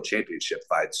world championship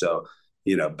fight? So,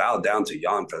 bow down to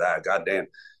Jan for that. Goddamn.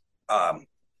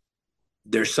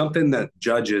 There's something that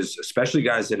judges, especially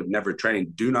guys that have never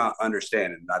trained, do not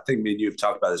understand. And I think me and you have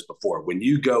talked about this before. When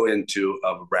you go into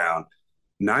a round,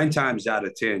 9 times out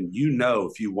of 10,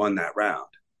 if you won that round.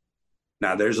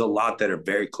 Now, there's a lot that are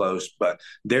very close, but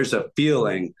there's a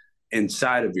feeling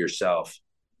inside of yourself,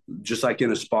 just like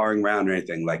in a sparring round or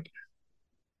anything, like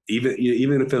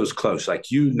even if it was close, like,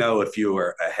 if you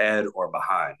were ahead or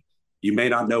behind. You may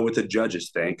not know what the judges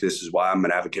think. This is why I'm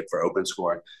an advocate for open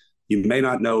scoring. You may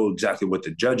not know exactly what the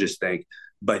judges think,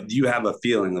 but you have a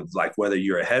feeling of like whether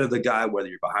you're ahead of the guy, whether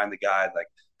you're behind the guy, like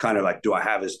kind of like, do I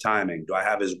have his timing? Do I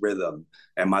have his rhythm?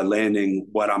 Am I landing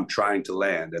what I'm trying to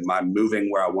land? Am I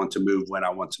moving where I want to move when I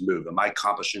want to move? Am I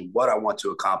accomplishing what I want to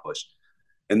accomplish?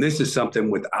 And this is something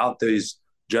without these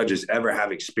judges ever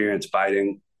have experience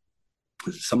fighting.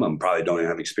 Some of them probably don't even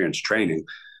have experience training.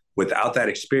 Without that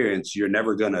experience, you're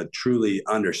never going to truly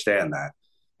understand that.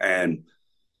 And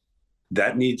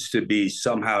that needs to be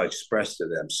somehow expressed to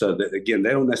them. So that, again,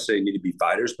 they don't necessarily need to be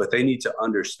fighters, but they need to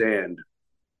understand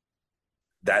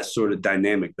that sort of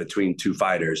dynamic between two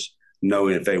fighters,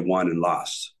 knowing if they won and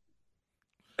lost.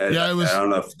 And I don't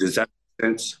know does that make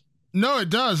sense? No, it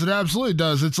does. It absolutely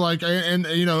does. It's like,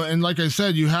 and like I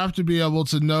said, you have to be able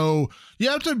to know, you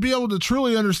have to be able to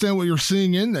truly understand what you're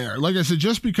seeing in there. Like I said,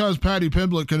 just because Paddy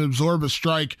Pimblett can absorb a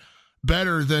strike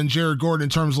better than Jared Gordon in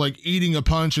terms of like eating a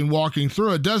punch and walking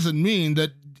through it doesn't mean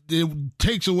that it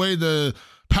takes away the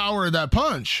power of that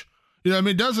punch. You know what I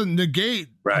mean? It doesn't negate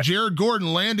Jared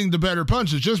Gordon landing the better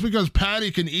punches. Just because Paddy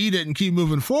can eat it and keep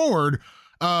moving forward,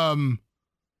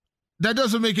 that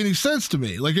doesn't make any sense to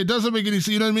me. Like, it doesn't make any sense.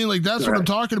 You know what I mean? Like, that's what I'm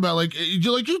talking about. Like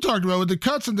you talked about with the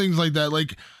cuts and things like that.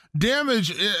 Like, damage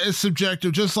is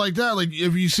subjective, just like that. Like,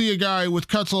 if you see a guy with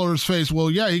cuts all over his face, well,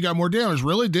 yeah, he got more damage.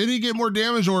 Really? Did he get more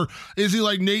damage? Or is he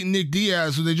like Nate and Nick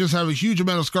Diaz, where they just have a huge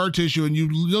amount of scar tissue and you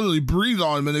literally breathe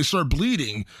on them and they start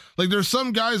bleeding? Like, there's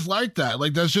some guys like that.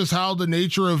 Like, that's just how the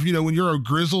nature of, when you're a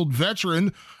grizzled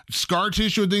veteran, scar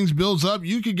tissue and things builds up.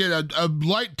 You could get a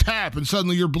light tap and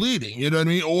suddenly you're bleeding. You know what I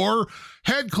mean? Or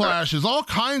head clashes. All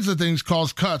kinds of things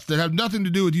cause cuts that have nothing to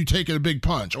do with you taking a big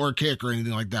punch or a kick or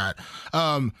anything like that.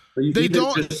 They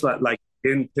don't just like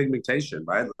in pigmentation,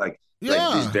 right? Like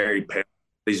these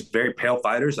very pale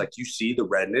fighters. Like, you see the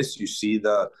redness, you see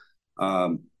the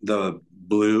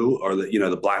blue or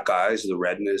the black eyes, the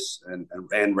redness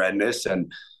and redness,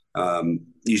 and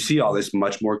you see all this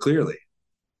much more clearly.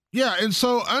 Yeah, and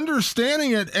so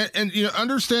understanding it and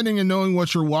understanding and knowing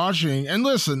what you're watching. And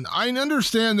listen, I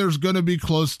understand there's going to be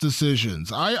close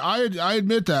decisions. I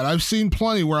admit that. I've seen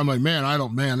plenty where I'm like,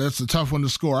 man, that's a tough one to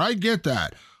score. I get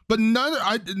that. But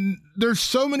there's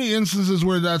so many instances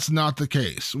where that's not the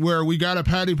case, where we got a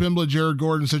Paddy Pimblett, Jared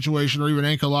Gordon situation, or even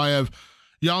Ankalaev,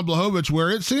 Jan Blachowicz, where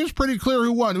it seems pretty clear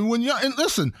who won. And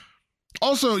listen,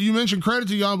 also, you mentioned credit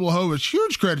to Jan Blachowicz.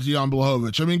 Huge credit to Jan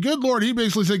Blachowicz. I mean, good Lord, he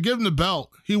basically said, give him the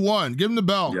belt. He won. Give him the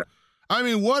belt. Yeah. I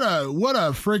mean, what a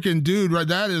freaking dude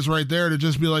that is right there, to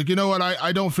just be like, you know what,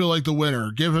 I don't feel like the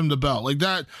winner. Give him the belt. Like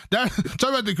that talk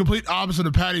about the complete opposite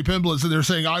of Paddy Pimblett. So they're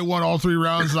saying, I won all 3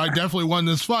 rounds and I definitely won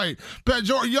this fight. But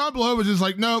Jan Blachowicz is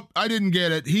like, nope, I didn't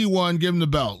get it. He won. Give him the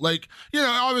belt. Like,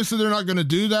 obviously they're not going to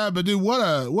do that, but dude, what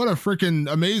a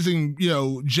freaking amazing,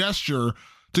 gesture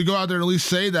to go out there and at least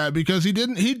say that, because he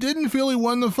didn't feel he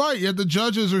won the fight, yet the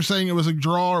judges are saying it was a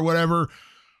draw or whatever.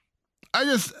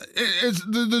 It's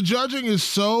the judging is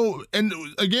so, and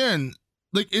again,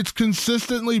 like, it's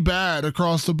consistently bad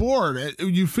across the board.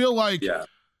 You feel like,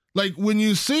 like when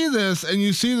you see this and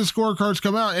you see the scorecards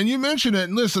come out and you mention it,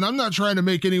 and listen, I'm not trying to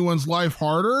make anyone's life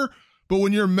harder, but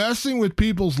when you're messing with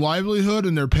people's livelihood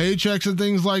and their paychecks and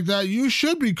things like that, you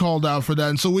should be called out for that.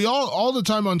 And so we all the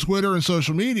time on Twitter and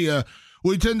social media,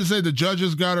 we tend to say the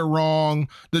judges got it wrong.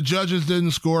 The judges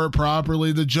didn't score it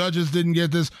properly. The judges didn't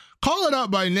get this. Call it out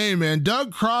by name, man.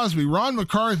 Doug Crosby, Ron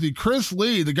McCarthy, Chris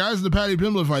Lee, the guys in the Paddy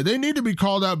Pimblett fight, they need to be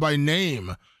called out by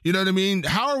name. You know what I mean?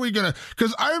 How are we going to,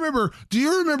 because do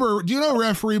you know a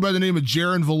referee by the name of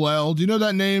Jaron Villel? Do you know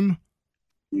that name?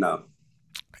 No.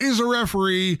 He's a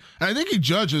referee, and I think he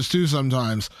judges too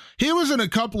sometimes. He was in a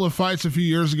couple of fights a few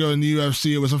years ago in the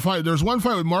UFC. It was a fight. There was one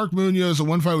fight with Mark Munoz and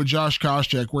one fight with Josh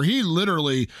Koscheck where he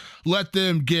literally let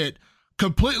them get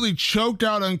completely choked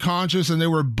out unconscious, and they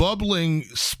were bubbling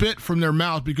spit from their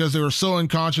mouth because they were so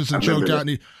unconscious and choked out,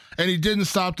 and he didn't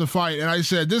stop the fight. And I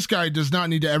said, this guy does not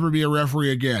need to ever be a referee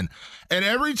again. And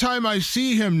every time I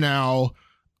see him now,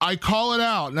 I call it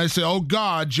out and I say, oh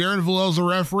God, Jaron Villel's a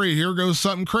referee. Here goes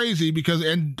something crazy,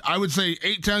 and I would say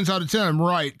 8 times out of 10, I'm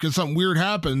right, because something weird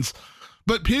happens.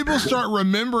 But people start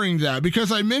remembering that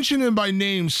because I mention him by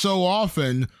name so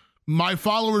often. my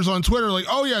followers on Twitter are like,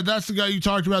 oh yeah, that's the guy you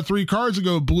talked about 3 cards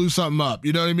ago, blew something up.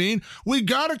 You know what I mean? We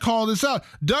got to call this out.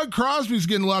 Doug Crosby's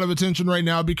getting a lot of attention right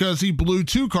now because he blew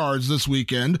 2 cards this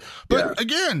weekend. But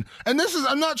again, and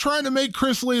I'm not trying to make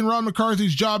Chris Lee and Ron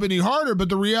McCarthy's job any harder, but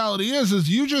the reality is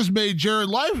you just made Jared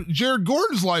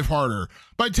Gordon's life harder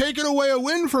by taking away a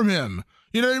win from him.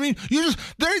 You know what I mean?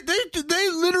 They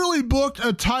literally booked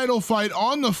a title fight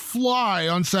on the fly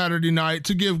on Saturday night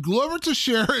to give Glover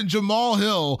Teixeira and Jamal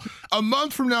Hill a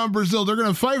month from now in Brazil. They're going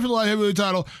to fight for the light heavyweight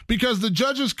title because the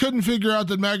judges couldn't figure out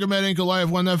that Magomed Ankalaev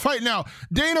won that fight. Now,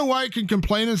 Dana White can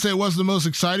complain and say it wasn't the most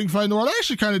exciting fight in the world. I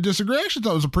actually kind of disagree. I actually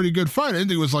thought it was a pretty good fight. I didn't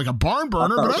think it was like a barn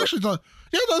burner, but I actually thought,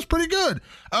 yeah, that was pretty good.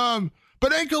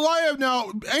 But Ankalaev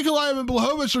and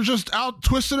Blachowicz are just out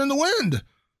twisted in the wind.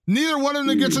 Neither one of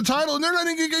them gets a title, and they're not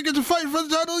even going to get to fight for the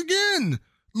title again.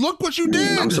 Look what you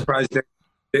did. I'm surprised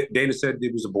Dana said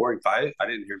it was a boring fight. I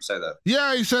didn't hear him say that.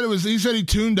 Yeah, he said it was. He said he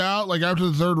tuned out like after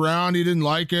the 3rd round. He didn't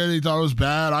like it. He thought it was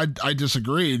bad. I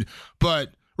disagreed.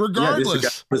 But regardless,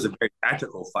 it was a very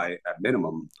tactical fight at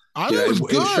minimum. I thought it was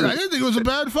good. I didn't think it was a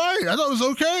bad fight. I thought it was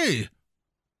okay.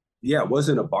 Yeah, it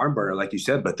wasn't a barn burner like you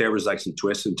said, but there was like some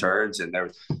twists and turns, and there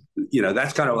was,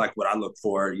 that's kind of like what I look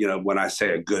for, when I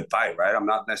say a good fight, right? I'm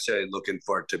not necessarily looking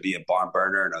for it to be a barn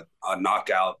burner and a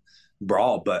knockout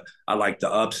brawl, but I like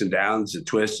the ups and downs, the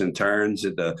twists and turns,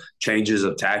 and the changes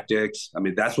of tactics. I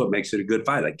mean, that's what makes it a good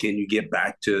fight. Like, can you get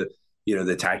back to,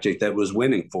 the tactic that was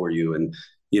winning for you? And,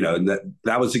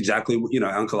 that was exactly,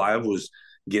 Ankalaev was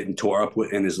getting tore up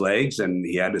in his legs, and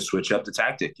he had to switch up the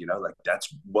tactic. That's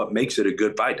what makes it a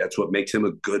good fight. That's what makes him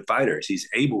a good fighter.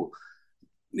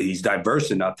 He's diverse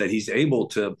enough that he's able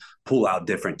to pull out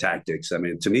different tactics. I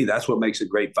mean, to me, that's what makes a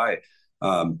great fight.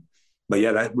 But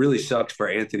yeah, that really sucks for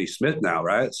Anthony Smith now,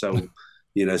 right? So,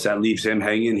 so that leaves him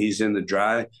hanging. He's in the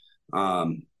dry.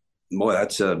 Boy,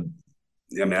 that's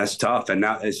tough. And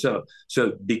now, so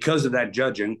because of that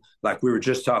judging, like we were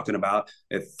just talking about,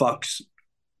 it fucks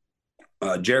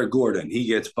Jared Gordon. He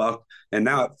gets fucked, and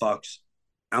now it fucks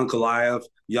Ankalaev,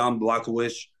 Jan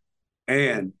Blachowicz,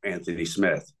 and Anthony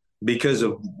Smith because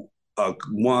of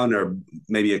one or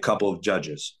maybe a couple of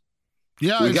judges.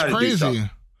 Yeah, it's crazy.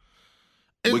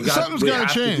 Something's got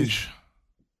to change.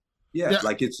 Yeah,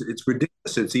 like it's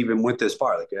ridiculous. It's even went this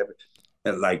far.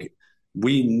 Like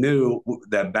we knew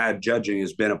that bad judging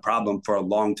has been a problem for a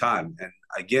long time, and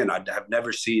again, I have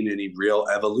never seen any real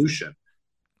evolution.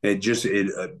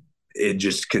 It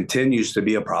just continues to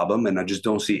be a problem, and I just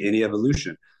don't see any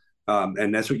evolution.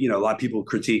 And that's what, a lot of people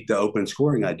critique the open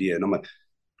scoring idea. And I'm like,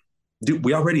 dude,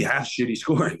 we already have shitty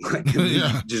scoring. Like, can we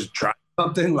just try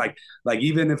something? Like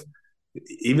even if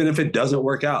it doesn't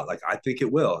work out, like I think it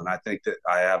will. And I think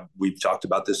that we've talked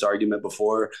about this argument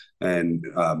before, and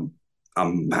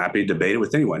I'm happy to debate it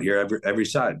with anyone here, every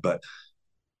side. But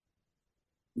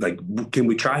like, can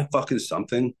we try fucking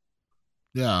something?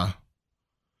 Yeah.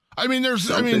 I mean,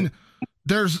 the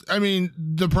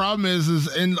problem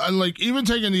is, and like even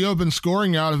taking the open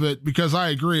scoring out of it, because I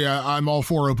agree, I'm all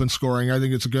for open scoring. I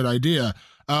think it's a good idea.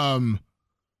 I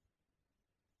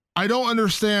don't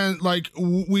understand. Like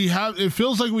it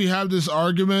feels like we have this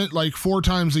argument like 4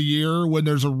 times a year when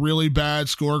there's a really bad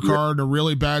scorecard and a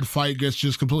really bad fight gets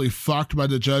just completely fucked by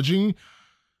the judging.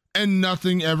 And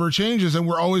nothing ever changes. And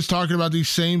we're always talking about these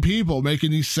same people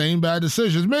making these same bad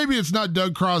decisions. Maybe it's not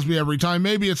Doug Crosby every time.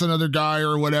 Maybe it's another guy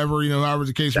or whatever, however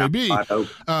the case may be.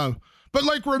 But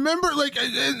like, remember, like,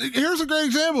 here's a great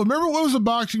example. Remember what was the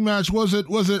boxing match? Was it,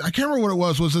 I can't remember what it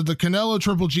was. Was it the Canelo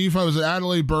Triple G fight? Was it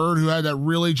Adelaide Byrd who had that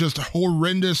really just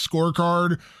horrendous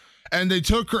scorecard? And they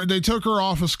took her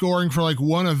off of scoring for like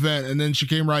one event, and then she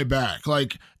came right back.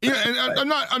 Like, yeah, and I'm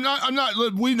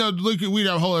not. We know we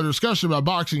have a whole other discussion about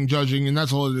boxing judging, and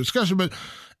that's a whole other discussion. But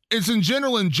it's in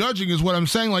general in judging is what I'm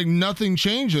saying. Like nothing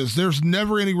changes. There's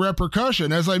never any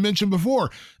repercussion. As I mentioned before,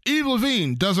 Eve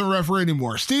Levine doesn't referee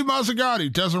anymore. Steve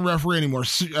Mazzagatti doesn't referee anymore.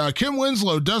 Kim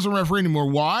Winslow doesn't referee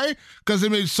anymore. Why? Because they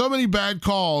made so many bad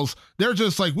calls. They're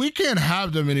just like, we can't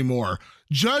have them anymore.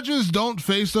 Judges don't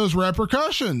face those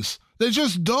repercussions. They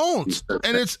just don't.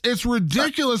 And it's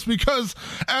ridiculous because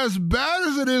as bad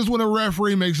as it is when a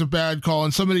referee makes a bad call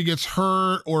and somebody gets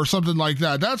hurt or something like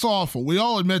that, that's awful. We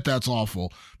all admit that's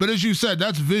awful. But as you said,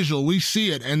 that's visual. We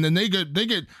see it. And then they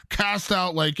get cast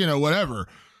out like, whatever.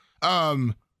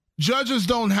 Judges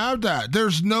don't have that.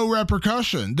 There's no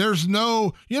repercussion. There's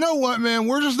no, you know what, man,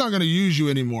 we're just not going to use you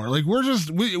anymore. Like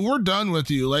we're done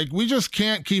with you. Like we just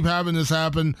can't keep having this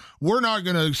happen. We're not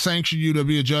going to sanction you to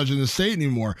be a judge in the state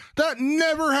anymore. That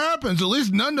never happens, at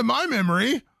least none to my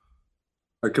memory.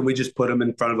 Or can we just put them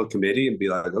in front of a committee and be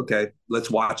like, okay,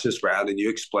 let's watch this round and you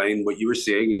explain what you were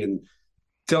seeing and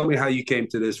tell me how you came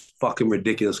to this fucking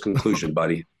ridiculous conclusion,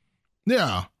 buddy.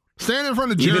 Yeah. Stand in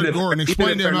front of Jared Gordon,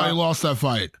 explain to him how he lost that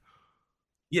fight.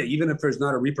 Yeah, even if there's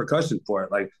not a repercussion for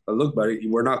it. Like, look, buddy,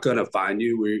 we're not going to fine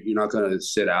you. You're not going to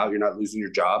sit out. You're not losing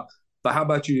your job. But how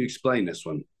about you explain this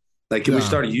one? Like, can we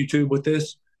start a YouTube with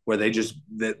this where they just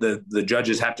the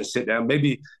judges have to sit down?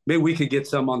 Maybe we could get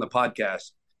some on the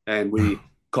podcast and we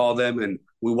call them and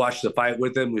we watch the fight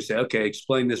with them. We say, okay,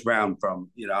 explain this round from,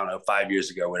 I don't know, 5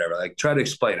 years ago, whatever. Like, try to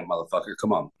explain it, motherfucker.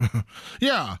 Come on.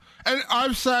 Yeah. And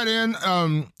I've sat in,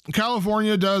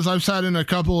 California does, I've sat in a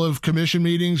couple of commission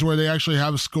meetings where they actually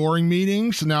have scoring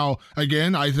meetings. Now,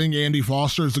 again, I think Andy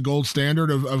Foster is the gold standard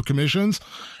of commissions.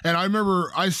 And I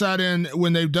remember I sat in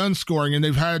when they've done scoring and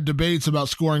they've had debates about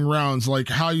scoring rounds, like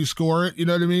how you score it. You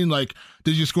know what I mean? Like,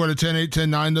 did you score it a 10-8,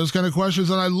 10-9, those kind of questions.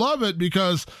 And I love it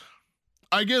because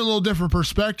I get a little different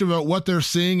perspective of what they're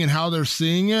seeing and how they're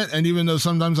seeing it. And even though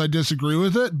sometimes I disagree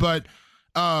with it, but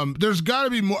there's got to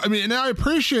be more. I mean, and I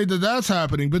appreciate that that's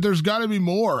happening, but there's got to be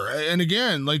more. And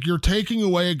again, like, you're taking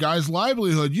away a guy's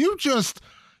livelihood. You've just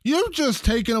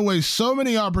taken away so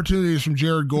many opportunities from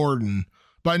Jared Gordon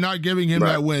by not giving him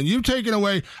that win. You've taken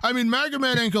away, I mean,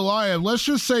 Magomed Ankalaev, let's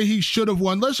just say he should have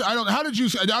won. I don't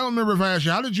remember if I asked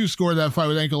you, how did you score that fight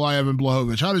with Ankalaev and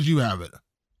Blachowicz? How did you have it?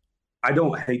 I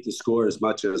don't hate the score as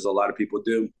much as a lot of people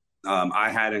do. I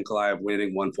had Ankalaev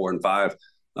winning 1-4-5,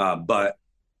 but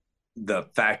the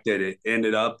fact that it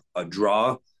ended up a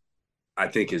draw, I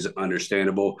think, is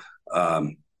understandable.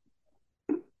 So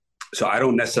I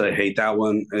don't necessarily hate that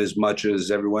one as much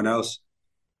as everyone else.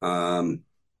 Yeah,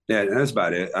 that's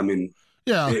about it. I mean,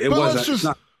 yeah, it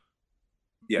wasn't.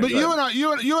 Yeah, but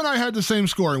you and I had the same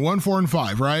scoring,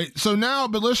 1-4-5, right? So now,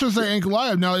 but let's just say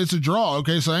Ankalaev, now it's a draw,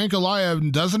 okay? So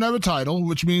Ankalaev doesn't have a title,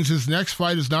 which means his next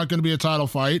fight is not going to be a title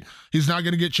fight. He's not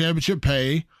going to get championship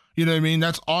pay. You know what I mean?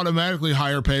 That's automatically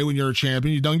higher pay when you're a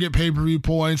champion. You don't get pay-per-view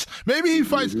points. Maybe he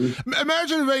fights.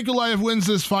 Imagine if Ankalaev wins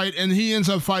this fight and he ends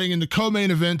up fighting in the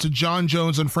co-main event to John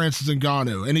Jones and Francis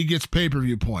Ngannou, and he gets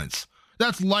pay-per-view points.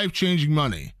 That's life-changing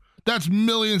money. That's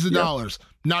millions of dollars.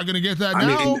 Not going to get that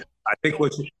now. Mean, I think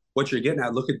what you're getting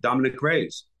at, look at Dominic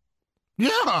Reyes.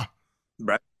 Yeah.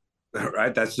 Right.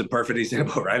 That's the perfect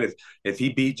example, right? If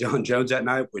he beat John Jones that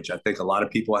night, which I think a lot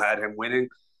of people had him winning,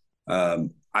 I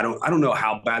don't know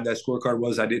how bad that scorecard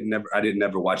was. I didn't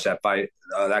never watch that fight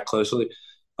that closely,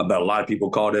 but a lot of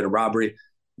people called it a robbery.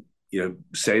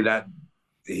 Say that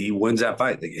he wins that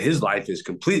fight. His life is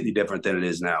completely different than it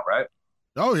is now, right?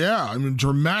 Oh yeah, I mean,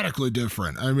 dramatically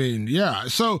different. I mean, yeah.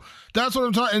 So that's what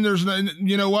I'm talking. And there's,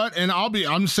 you know what? And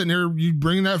I'm sitting here, you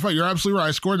bringing that fight. You're absolutely right.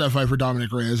 I scored that fight for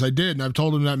Dominic Reyes. I did, and I've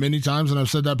told him that many times, and I've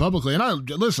said that publicly. And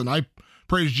I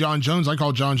praise John Jones. I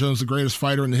call John Jones the greatest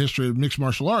fighter in the history of mixed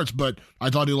martial arts, but I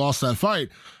thought he lost that fight.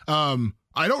 I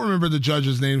don't remember the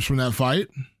judges' names from that fight.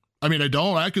 I mean,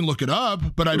 I can look it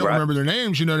up, but I don't remember their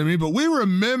names. You know what I mean? But we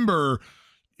remember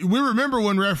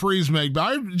when referees make.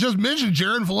 I just mentioned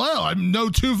Jared Vallejo. I know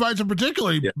two fights in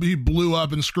particular he blew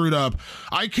up and screwed up.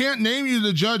 I can't name you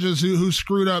the judges who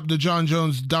screwed up the John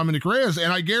Jones Dominic Reyes,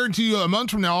 and I guarantee you a month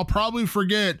from now I'll probably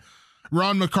forget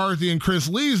Ron McCarthy and Chris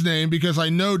Lee's name because I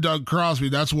know Doug Crosby.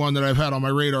 That's one that I've had on my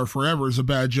radar forever as a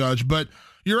bad judge. But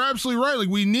you're absolutely right. Like,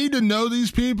 we need to know these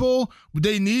people.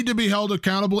 They need to be held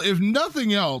accountable. If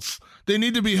nothing else, they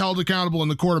need to be held accountable in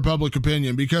the court of public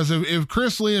opinion, because if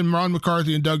Chris Lee and Ron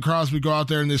McCarthy and Doug Crosby go out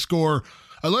there and they score,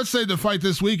 let's say the fight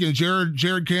this weekend,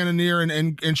 Jared Cannonier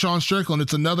and Sean Strickland,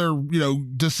 it's another,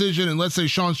 decision, and let's say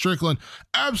Sean Strickland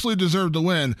absolutely deserved to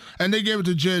win, and they gave it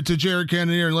to Jared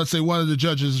Cannonier, and let's say one of the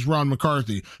judges is Ron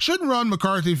McCarthy. Shouldn't Ron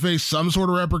McCarthy face some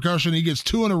sort of repercussion? He gets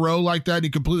 2 in a row like that, and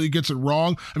he completely gets it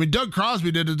wrong. I mean, Doug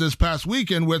Crosby did it this past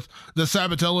weekend with the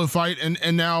Sabatello fight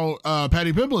and now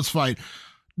Paddy Pimblett's fight.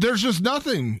 There's just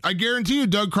nothing. I guarantee you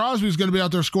Doug Crosby is going to be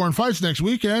out there scoring fights next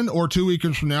weekend or 2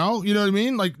 weekends from now. You know what I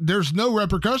mean? Like, there's no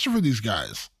repercussion for these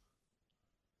guys.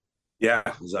 Yeah.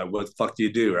 It's like, what the fuck do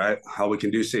you do, right? All we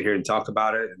can do is sit here and talk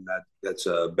about it, and that's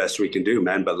best we can do,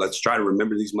 man. But let's try to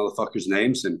remember these motherfuckers'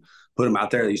 names and put them out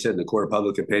there, like you said, in the court of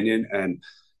public opinion. And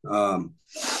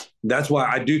that's why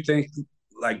I do think,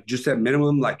 like, just at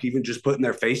minimum, like, even just putting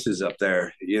their faces up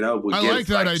there, I like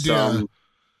that idea.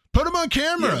 Put them on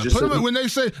camera. Yeah, when they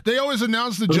say, they always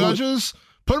announce the judges,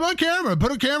 put them on camera.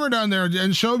 Put a camera down there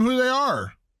and show them who they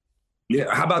are.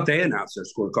 Yeah. How about they announce their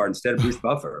scorecard instead of Bruce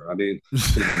Buffer? I mean,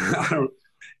 I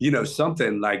don't,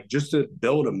 something like just to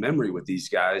build a memory with these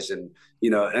guys. And,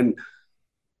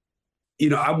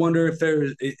 I wonder if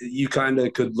you kind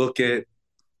of could look at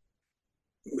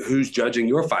who's judging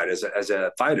your fight as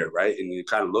a fighter, right? And you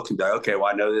kind of look and be like, okay, well,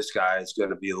 I know this guy is going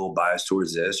to be a little biased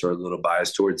towards this or a little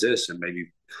biased towards this, and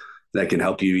maybe that can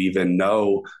help you even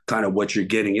know kind of what you're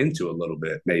getting into a little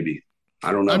bit, maybe.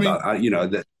 I don't know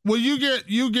that. Well, you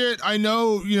get, I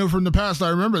know, from the past, I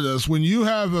remember this, when you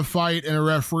have a fight and a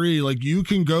referee, like you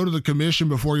can go to the commission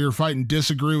before your fight and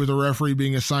disagree with the referee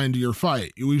being assigned to your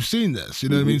fight. We've seen this,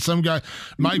 what I mean? Some guy,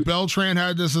 Mike Beltran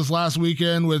had this last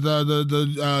weekend with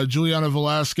the Juliana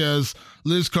Velasquez,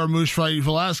 Liz Carmouche fight.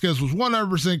 Velasquez was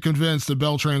 100% convinced that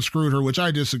Beltran screwed her, which I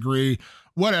disagree.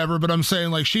 Whatever, but I'm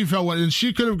saying like she felt and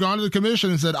she could have gone to the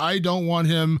commission and said, I don't want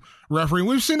him refereeing.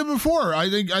 We've seen it before. I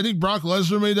think Brock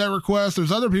Lesnar made that request.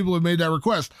 There's other people who have made that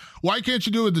request. Why can't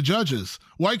you do it with the judges?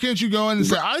 Why can't you go in and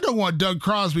say, I don't want Doug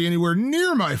Crosby anywhere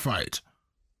near my fight?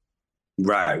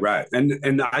 Right.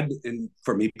 And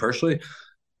for me personally,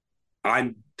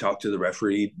 I talked to the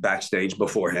referee backstage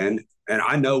beforehand, and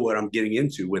I know what I'm getting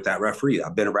into with that referee.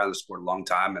 I've been around the sport a long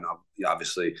time, and I've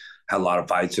obviously had a lot of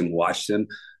fights and watched them.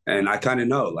 And I kind of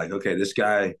know, like, okay, this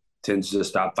guy tends to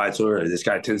stop fights, or this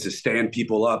guy tends to stand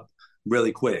people up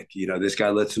really quick. This guy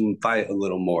lets them fight a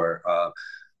little more.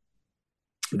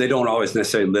 They don't always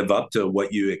necessarily live up to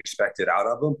what you expected out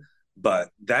of them, but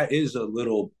that is a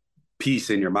little piece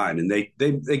in your mind. And they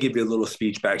give you a little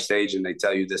speech backstage, and they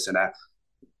tell you this and that.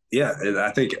 Yeah, and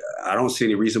I think I don't see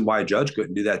any reason why a judge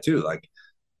couldn't do that too. Like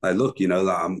look,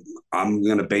 I'm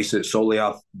going to base it solely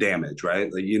off damage,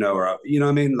 right? Like, or what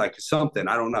I mean? Like something,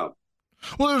 I don't know.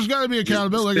 Well, there's got to be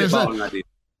accountability. Like I said,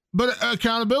 but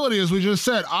accountability, as we just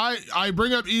said, I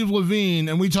bring up Yves Lavigne,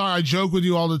 and I joke with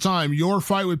you all the time. Your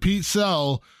fight with Pete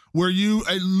Sell, where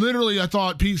I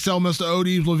thought Pete Sell must have owed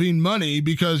Yves Lavigne money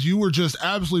because you were just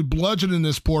absolutely bludgeoning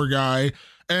this poor guy.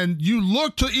 And you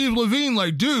look to Yves Lavigne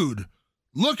like, dude,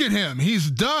 look at him. He's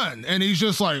done. And he's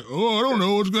just like, oh, I don't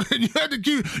know what's going on.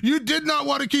 You did not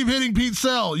want to keep hitting Pete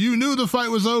Sell. You knew the fight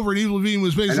was over, and Yves Lavigne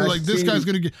was basically like, this guy's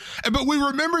going to get. But we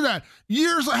remember that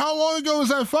years. How long ago was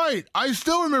that fight? I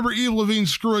still remember Yves Lavigne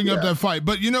screwing up that fight.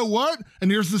 But you know what?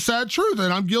 And here's the sad truth,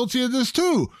 and I'm guilty of this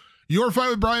too. Your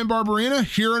fight with Brian Barberena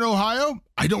here in Ohio,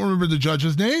 I don't remember the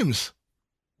judges' names.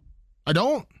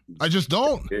 I just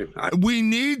don't. We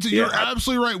need to, you're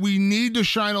absolutely right. We need to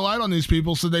shine a light on these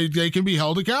people so they can be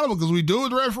held accountable, because we do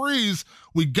it with referees.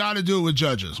 We got to do it with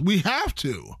judges. We have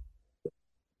to.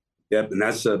 Yep. And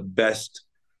that's the best,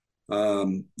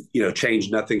 change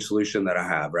nothing solution that I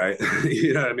have. Right.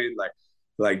 You know what I mean?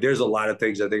 Like there's a lot of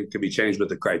things I think could be changed with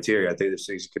the criteria. I think there's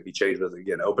things that could be changed with,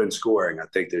 again, open scoring. I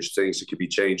think there's things that could be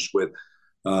changed with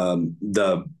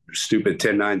the stupid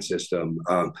 10-9 system.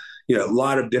 A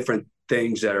lot of different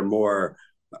things that are more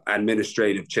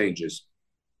administrative changes.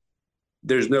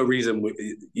 There's no reason,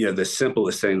 the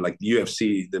simplest thing, like the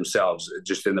UFC themselves,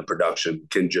 just in the production,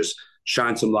 can just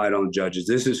shine some light on the judges.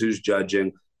 This is who's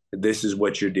judging. This is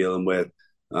what you're dealing with.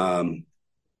 And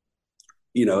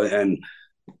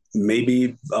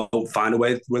maybe I'll find a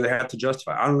way where they have to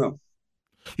justify. I don't know.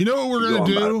 You know what we're going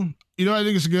to do? I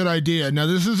think it's a good idea. Now,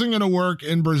 this isn't going to work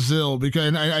in Brazil,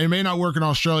 because I may not work in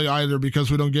Australia either, because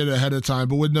we don't get it ahead of time.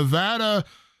 But with Nevada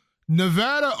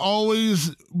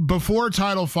always, before a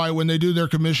title fight, when they do their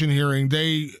commission hearing,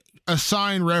 they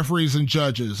assign referees and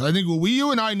judges. I think what you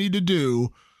and I need to do,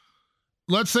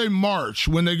 let's say March,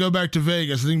 when they go back to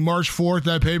Vegas, I think March 4th,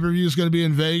 that pay-per-view is going to be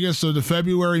in Vegas. So the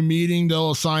February meeting, they'll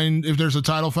assign, if there's a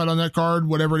title fight on that card,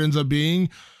 whatever it ends up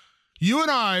being. You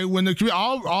and I,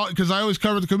 because I always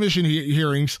cover the commission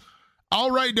hearings,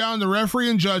 I'll write down the referee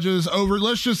and judges over,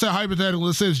 let's just say hypothetically,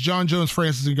 let's say it's John Jones,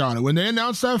 Francis Ngannou. When they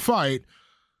announce that fight,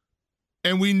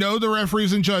 and we know the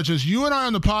referees and judges, you and I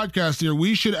on the podcast here,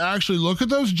 we should actually look at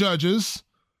those judges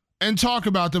and talk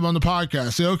about them on the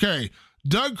podcast. Say, okay,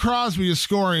 Doug Crosby is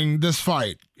scoring this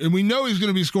fight, and we know he's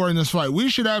going to be scoring this fight. We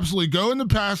should absolutely go in the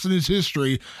past in his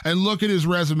history and look at his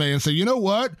resume and say, you know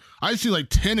what? I see like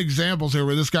 10 examples here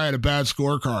where this guy had a bad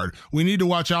scorecard. We need to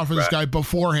watch out for this guy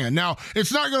beforehand. Now,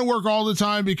 it's not going to work all the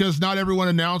time, because not everyone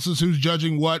announces who's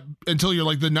judging what until you're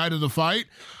like the night of the fight.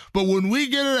 But when we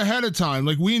get it ahead of time,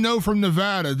 like we know from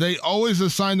Nevada, they always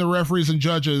assign the referees and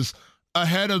judges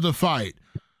ahead of the fight.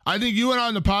 I think you and I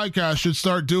on the podcast should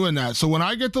start doing that. So when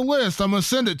I get the list, I'm going to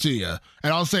send it to you,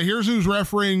 and I'll say, here's who's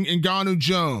refereeing Ngannou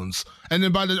Jones. And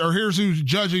then here's who's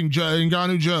judging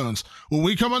Ngannou Jones. When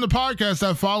we come on the podcast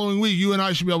that following week, you and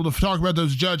I should be able to talk about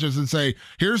those judges and say,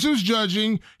 here's who's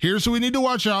judging. Here's who we need to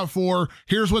watch out for.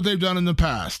 Here's what they've done in the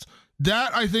past.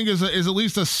 That, I think, is at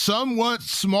least a somewhat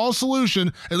small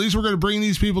solution. At least we're going to bring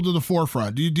these people to the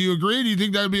forefront. Do you agree? Do you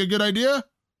think that would be a good idea?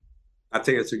 I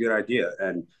think it's a good idea.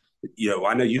 And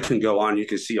I know you can go on, you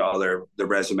can see all the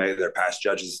resume, their past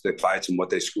judges, their fights, and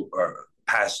what they score, or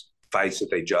past fights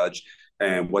that they judge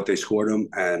and what they scored them.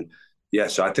 And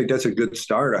so I think that's a good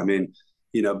start. I mean,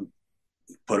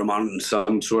 put them on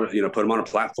some sort of, put them on a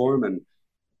platform, and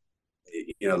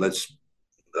let's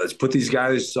put these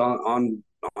guys on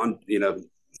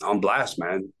blast,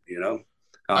 man.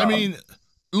 I mean,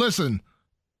 listen,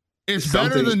 it's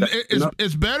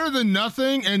better than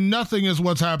nothing, and nothing is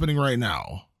what's happening right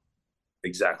now.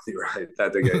 Exactly right. I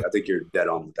think you're dead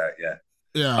on with that. Yeah.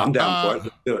 Yeah. I'm down for it.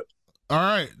 Let's do it. All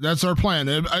right, that's our plan.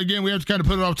 Again, we have to kind of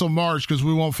put it off till March because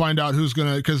we won't find out who's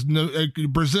gonna. Because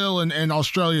Brazil and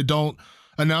Australia don't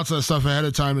announce that stuff ahead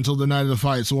of time until the night of the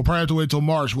fight, so we'll probably have to wait till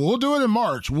March. But we'll do it in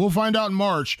March. We'll find out in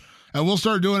March, and we'll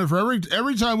start doing it for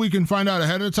every time we can find out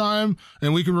ahead of time,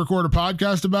 and we can record a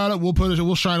podcast about it.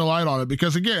 We'll shine a light on it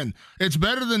because again, it's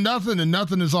better than nothing, and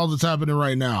nothing is all that's happening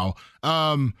right now.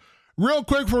 Real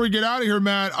quick before we get out of here,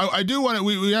 Matt, I do want to,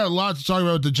 we had a lot to talk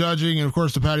about with the judging and, of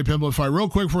course, the Paddy Pimblett fight. Real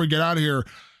quick before we get out of here,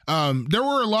 there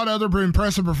were a lot of other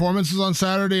impressive performances on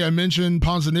Saturday. I mentioned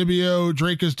Ponzinibbio,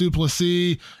 Dricus du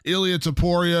Plessis, Ilia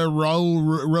Topuria,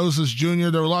 Raul Rosas Jr.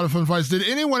 There were a lot of fun fights. Did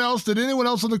anyone else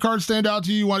on the card stand out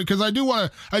to you? Because I do want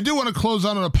to close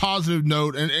on a positive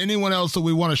note, and anyone else that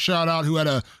we want to shout out who had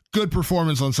a good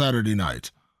performance on Saturday night.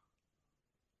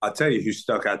 I'll tell you who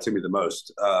stuck out to me the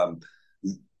most.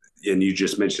 And you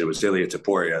just mentioned it was Ilia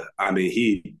Topuria. I mean,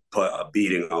 he put a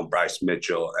beating on Bryce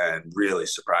Mitchell and really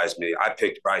surprised me. I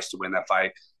picked Bryce to win that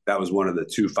fight. That was one of the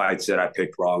 2 fights that I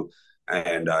picked wrong.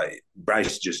 And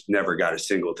Bryce just never got a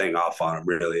single thing off on him,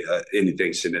 really,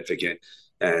 anything significant.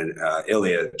 And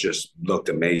Ilia just looked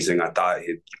amazing. I thought he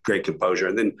had great composure.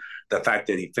 And then the fact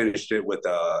that he finished it with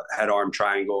a head-arm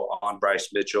triangle on Bryce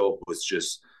Mitchell was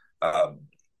just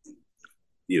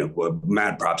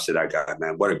mad props to that guy,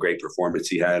 man. What a great performance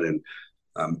he had. And,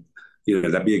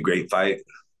 that'd be a great fight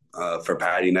for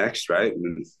Paddy next, right?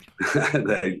 And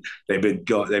they've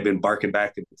been barking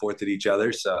back and forth at each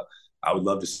other. So I would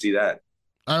love to see that.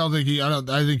 I think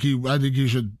he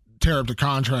should tear up the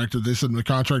contract if they send him the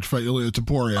contract to fight Ilia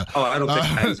Topuria. Oh, I don't think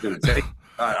Paddy's going to take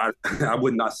it. I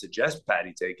would not suggest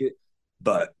Paddy take it,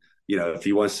 but if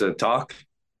he wants to talk,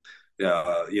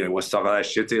 wants to talk all that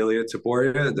shit to Ilia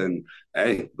Topuria, then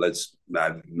hey, let's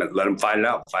let him fight it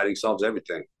out. Fighting solves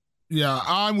everything. Yeah,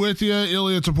 I'm with you.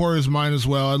 Ilia Topuria is mine as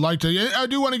well. I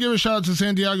do want to give a shout out to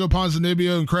Santiago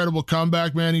Ponzinibbio. Incredible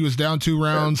comeback, man. He was down 2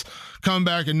 rounds, come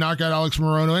back and knock out Alex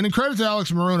Morono. And credit to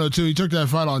Alex Morono, too. He took that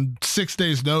fight on 6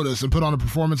 days' notice and put on a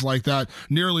performance like that,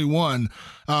 nearly won.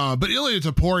 But Ilia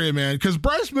Topuria, man, because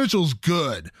Bryce Mitchell's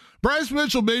good. Bryce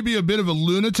Mitchell may be a bit of a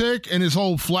lunatic in his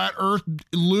whole flat earth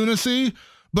lunacy,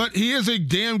 but he is a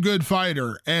damn good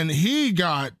fighter. And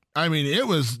it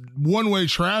was one-way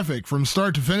traffic from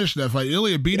start to finish that fight.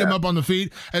 Ilia beat him up on the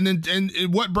feet, and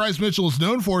what Bryce Mitchell is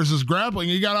known for is his grappling.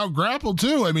 He got out-grappled,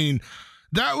 too. I mean,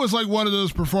 that was like one of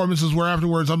those performances where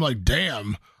afterwards I'm like,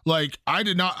 damn. Like, I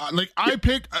did not, I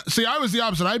was the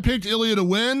opposite. I picked Ilia to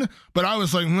win, but I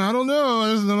was like, I don't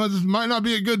know. This might not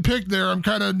be a good pick there. I'm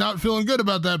kind of not feeling good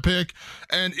about that pick.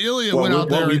 And Ilia went out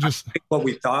there and just. What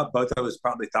we thought, both of us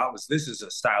probably thought, was this is a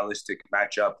stylistic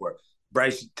matchup where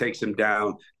Bryce takes him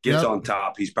down, gets on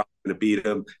top. He's probably going to beat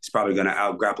him. He's probably going to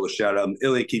out-grapple the shut him.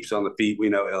 Ilia keeps on the feet. We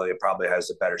know Ilia probably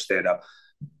has a better stand-up.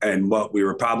 And what we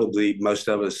were probably, most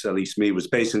of us, at least me, was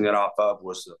basing it off of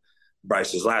was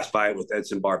Bryce's last fight with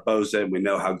Edson Barboza, and we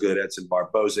know how good Edson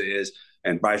Barboza is,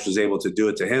 and Bryce was able to do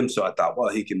it to him. So I thought, well,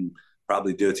 he can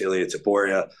probably do it to Ilia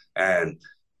Topuria, and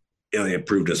Ilia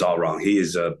proved us all wrong. He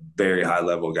is a very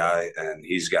high-level guy, and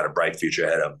he's got a bright future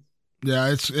ahead of him. Yeah,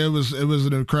 it was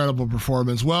an incredible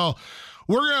performance. Well,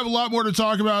 we're going to have a lot more to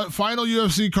talk about. Final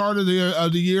UFC card of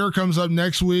the year comes up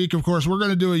next week. Of course, we're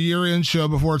going to do a year-end show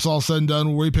before it's all said and done,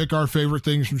 where we pick our favorite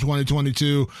things from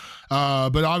 2022.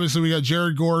 But obviously, we got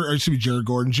Jared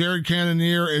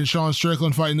Cannonier and Sean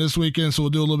Strickland fighting this weekend, so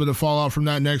we'll do a little bit of fallout from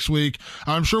that next week.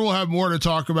 I'm sure we'll have more to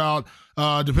talk about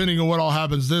depending on what all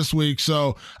happens this week.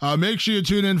 So make sure you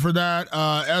tune in for that.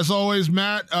 As always,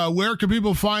 Matt, where can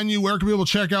people find you? Where can people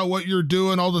check out what you're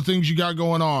doing, all the things you got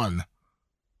going on?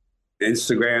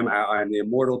 Instagram, I Am The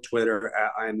Immortal. Twitter,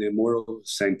 I Am The Immortal.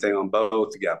 Same thing on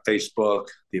both. You got Facebook,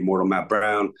 The Immortal Matt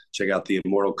Brown. Check out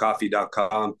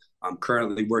theimmortalcoffee.com. I'm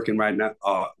currently working right now.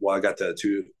 I got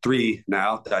the 3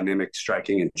 now, Dynamic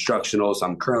Striking Instructionals.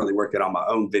 I'm currently working on my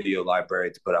own video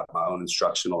library to put out my own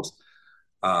instructionals.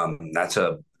 That's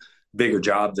a bigger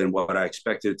job than what I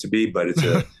expected it to be, but it's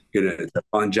a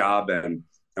fun job, and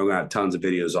I'm going to have tons of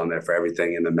videos on there for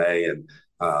everything MMA, and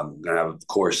going to have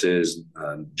courses,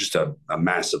 just a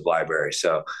massive library.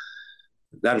 So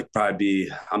that would probably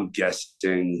be, I'm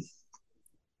guessing,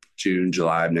 June,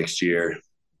 July of next year.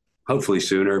 Hopefully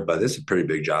sooner, but it's a pretty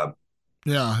big job.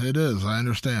 Yeah, it is. I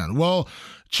understand. Well,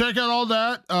 check out all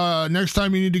that. Next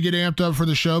time you need to get amped up for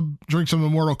the show, drink some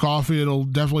Immortal Coffee. It'll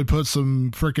definitely put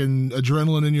some freaking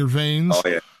adrenaline in your veins. Oh,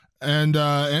 yeah. And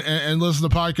listen to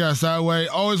the podcast that way.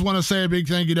 Always want to say a big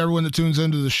thank you to everyone that tunes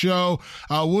into the show.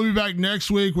 We'll be back next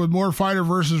week with more Fighter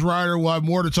versus Rider. We'll have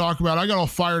more to talk about. I got all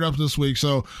fired up this week,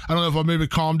 so I don't know if I'll maybe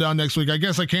calm down next week. I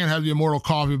guess I can't have the Immortal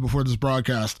Coffee before this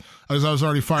broadcast, because I was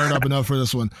already fired up enough for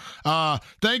this one.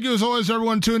 Thank you as always,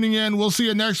 everyone tuning in. We'll see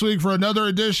you next week for another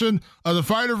edition of the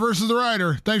Fighter versus the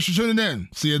Rider. Thanks for tuning in.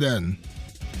 See you then.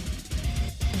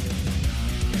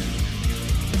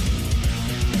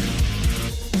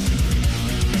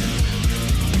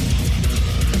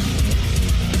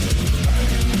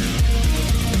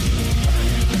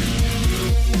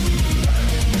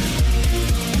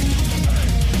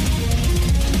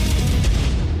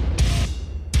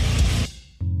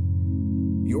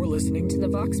 Listening to the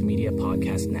Vox Media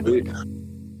Podcast Network.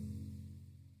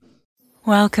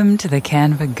 Welcome to the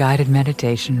Canva guided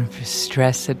meditation for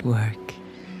stress at work.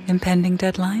 Impending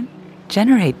deadline?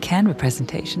 Generate Canva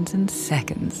presentations in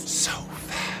seconds. So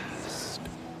fast.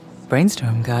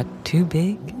 Brainstorm got too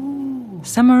big?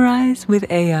 Summarize with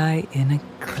AI in a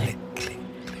click.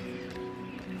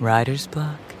 Writer's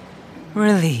block?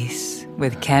 Release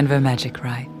with Canva Magic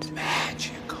Write.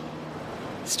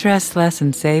 Stress less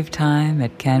and save time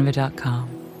at canva.com.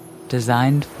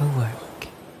 Designed for work.